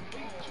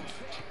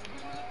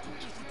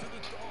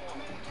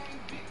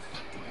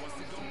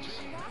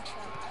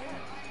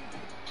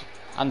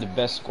 I'm the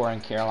best scorer in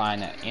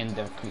Carolina in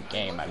the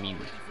game. I mean,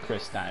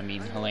 Krista. I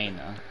mean,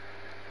 Helena.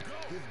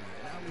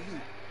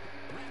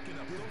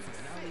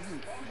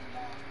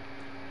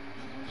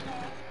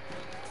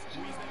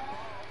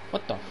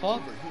 What the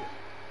fuck?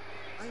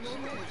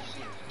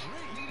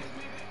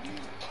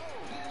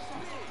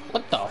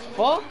 What the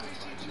fuck?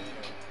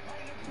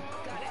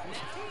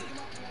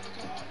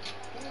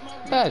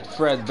 That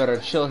Fred better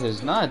chill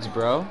his nuts,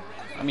 bro.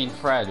 I mean,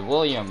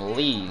 William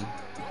Lee.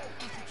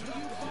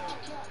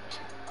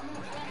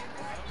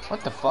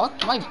 What the fuck?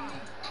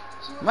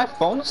 My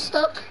phone's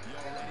stuck?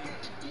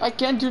 I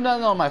can't do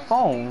nothing on my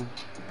phone.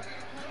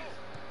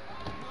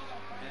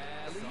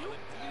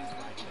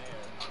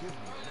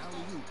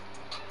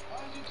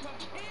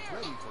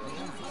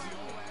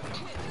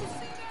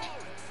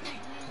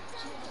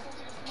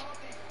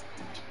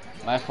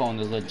 My phone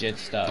is legit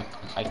stuck.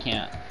 I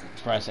can't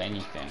press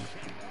anything.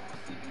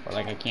 Or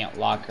like I can't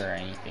lock or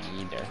anything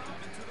either.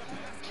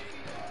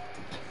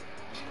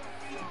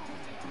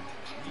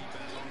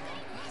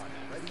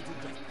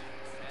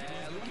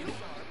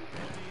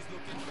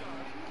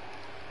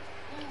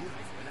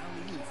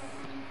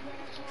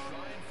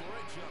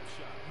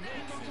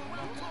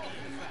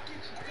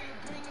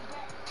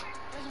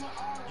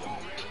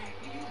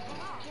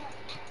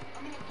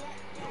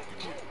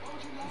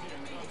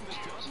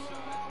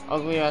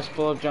 Ugly ass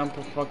pull up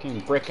jumper, fucking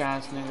brick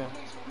ass nigga.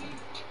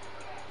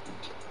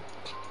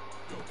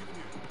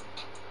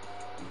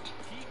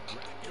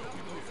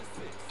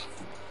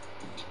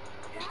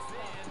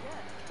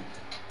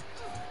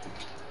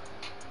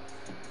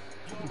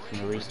 I'm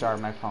gonna restart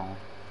my phone.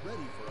 Ready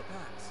for a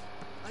pass.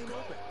 I'm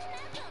open.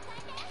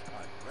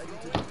 I'm ready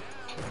to go.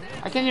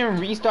 I can't even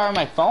restart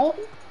my phone?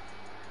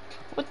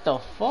 What the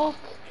fuck?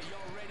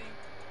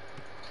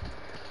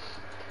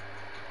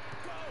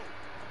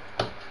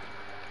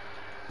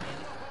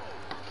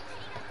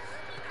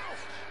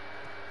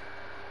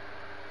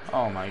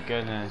 Oh my Over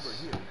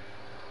goodness. here.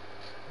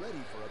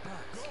 Ready for a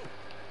pass.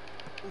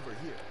 Over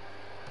here.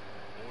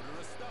 Order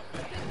a stop.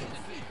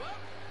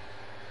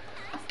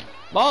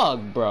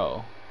 Bug,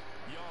 bro.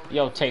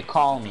 Yo, Tay,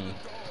 call me.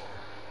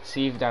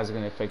 See if that's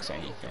gonna fix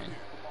anything.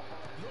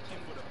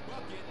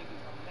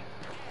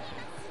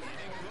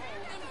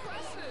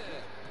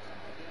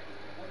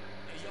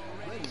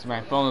 'Cause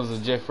my phone is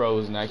legit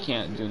frozen. I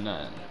can't do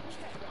nothing.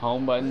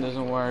 Home button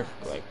doesn't work.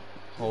 Like,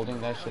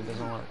 holding that shit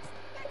doesn't work.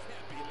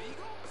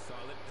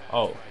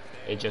 Oh,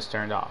 it just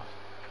turned off.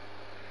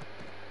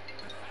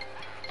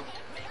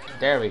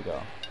 There we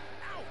go.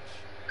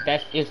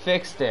 It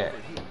fixed it.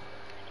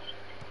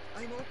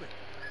 I'm open.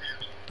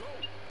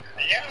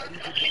 Yeah,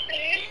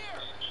 housekeeping.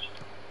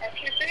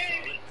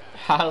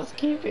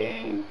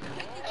 Housekeeping.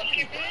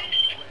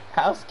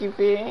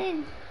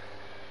 Housekeeping.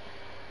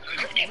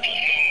 Housekeeping.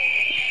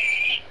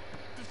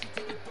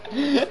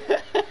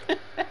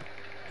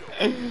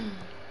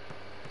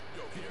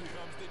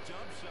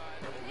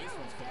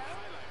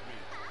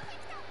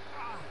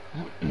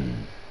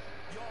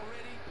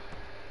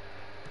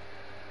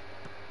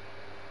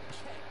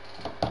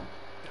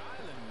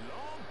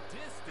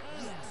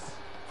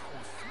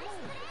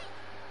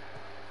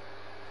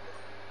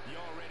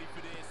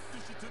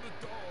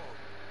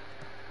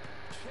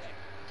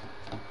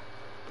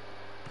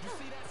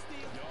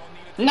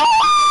 No!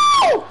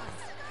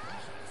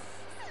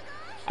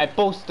 I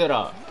posted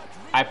up.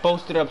 I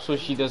posted up so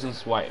she doesn't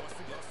swipe.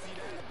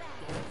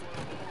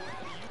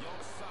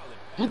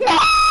 No!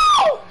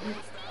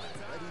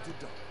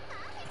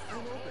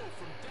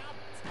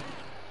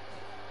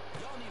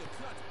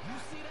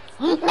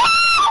 No!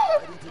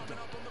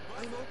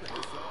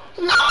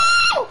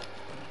 No!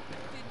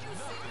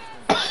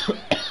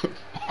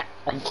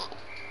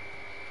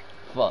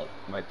 Fuck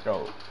my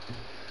throat.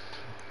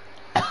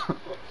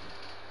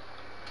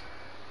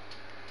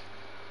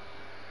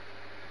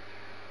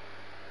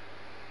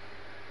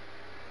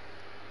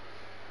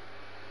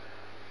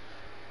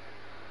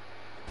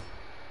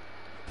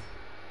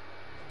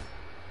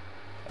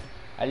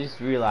 I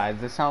just realized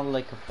this sounded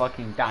like a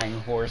fucking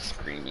dying horse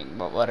screaming,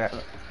 but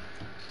whatever.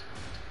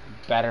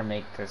 Better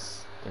make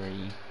this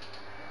 3.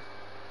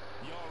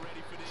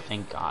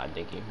 Thank God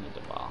they gave me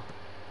the ball.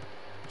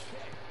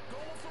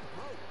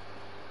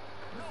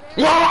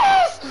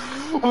 Yes!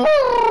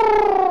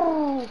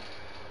 Woo!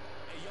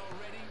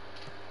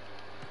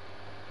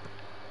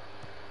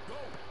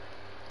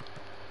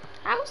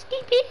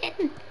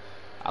 Housekeeping!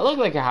 I look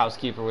like a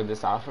housekeeper with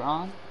this outfit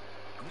on.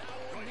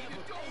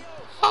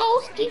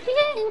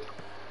 Housekeeping!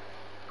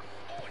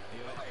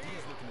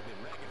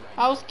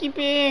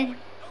 Housekeeping!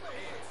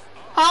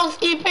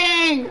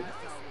 Housekeeping!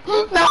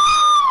 No!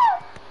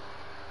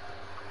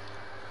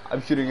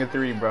 I'm shooting a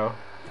 3, bro.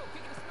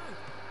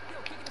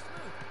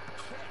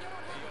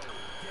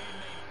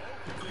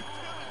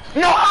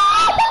 No!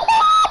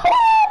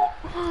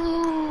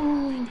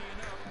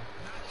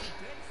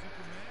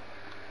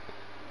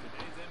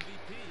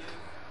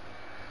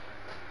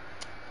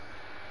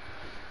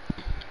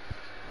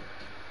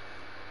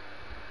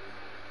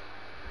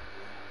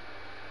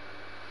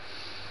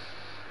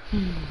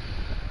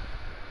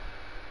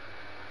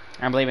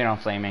 I'm blaming it on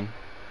Flaming.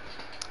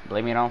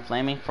 Blaming it on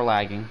Flaming for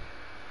lagging.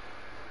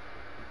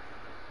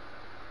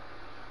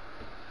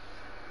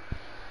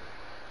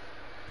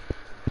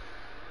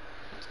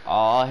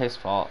 All his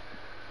fault.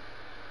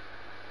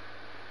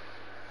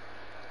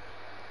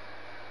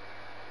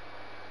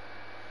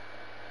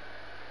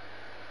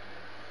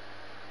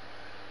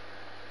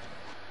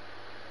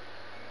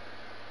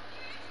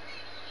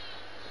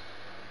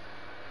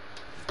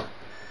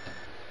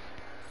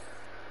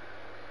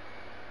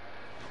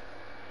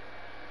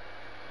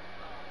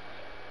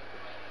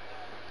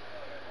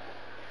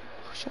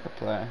 Who should I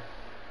play?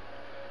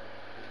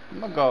 I'm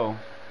gonna go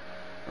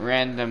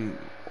random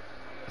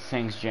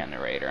things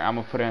generator. I'm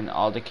gonna put in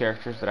all the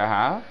characters that I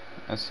have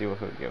and see what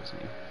who it gives me.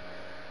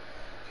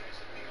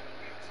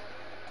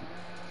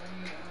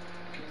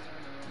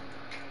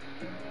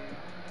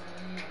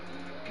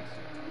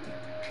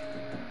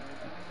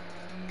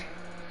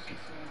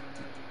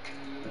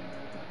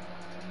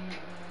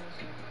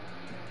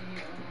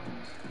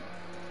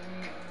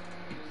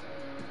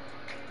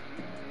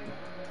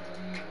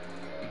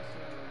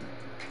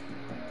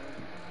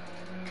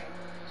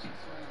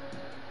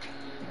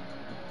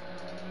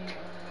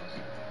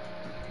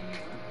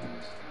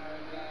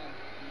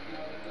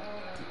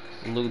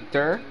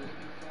 Luther,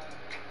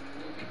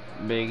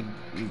 big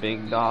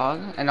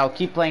dog, and I'll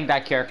keep playing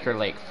that character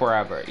like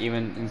forever,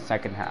 even in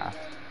second half.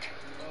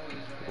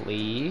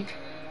 Lee,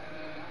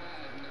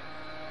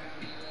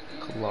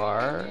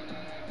 Clark,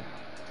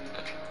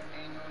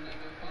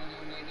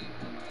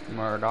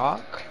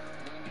 Murdoch,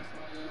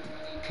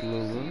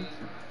 Lulu,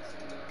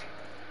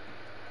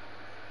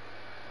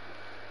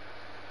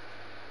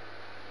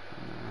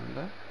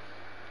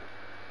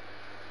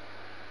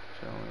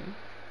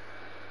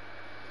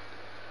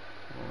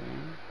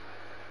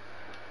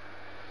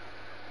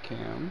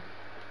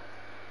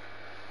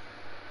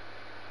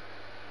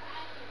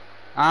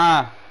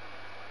 Ah!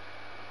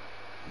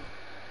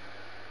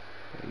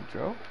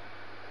 Pedro.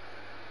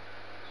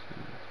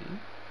 CT.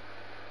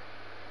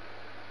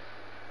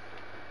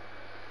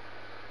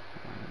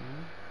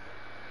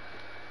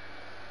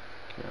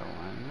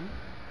 Carolina.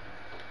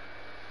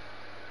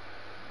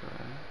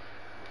 Good.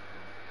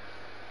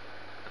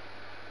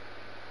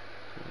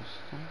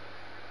 Crystal.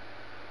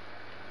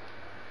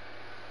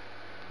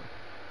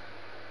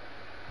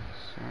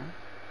 Sir.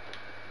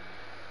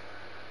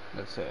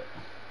 That's it.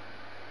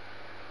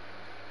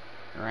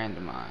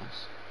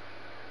 Randomize.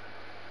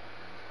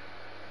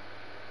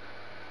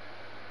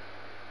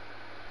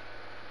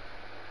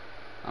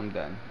 I'm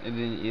done. It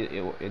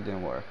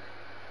didn't work.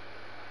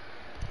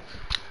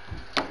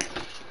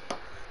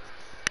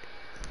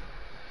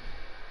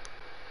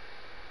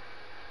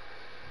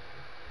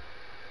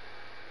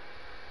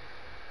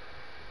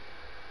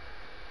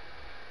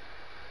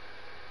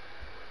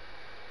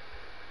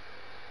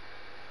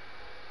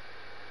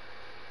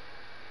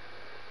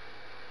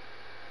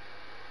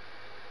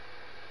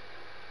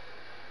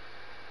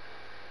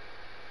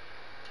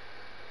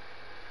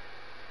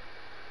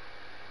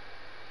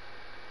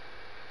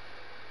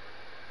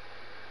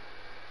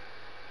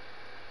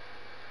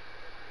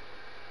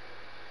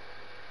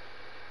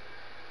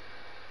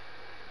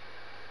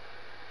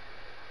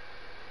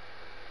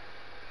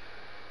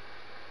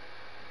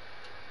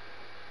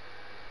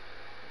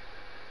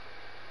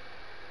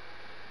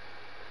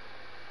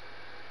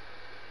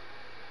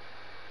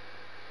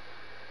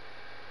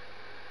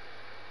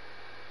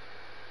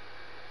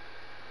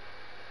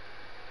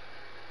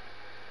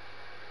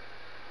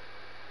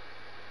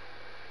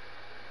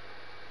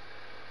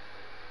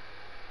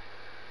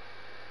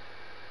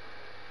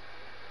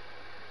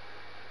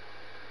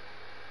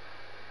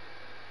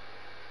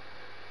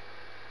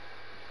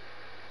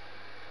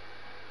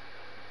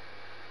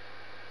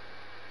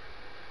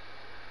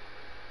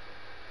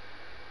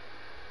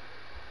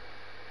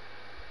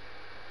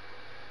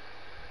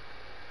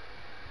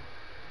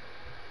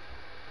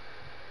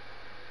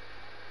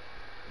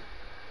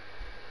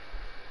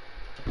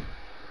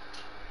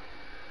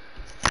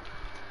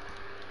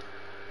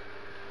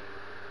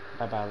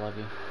 Bye bye, love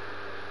you.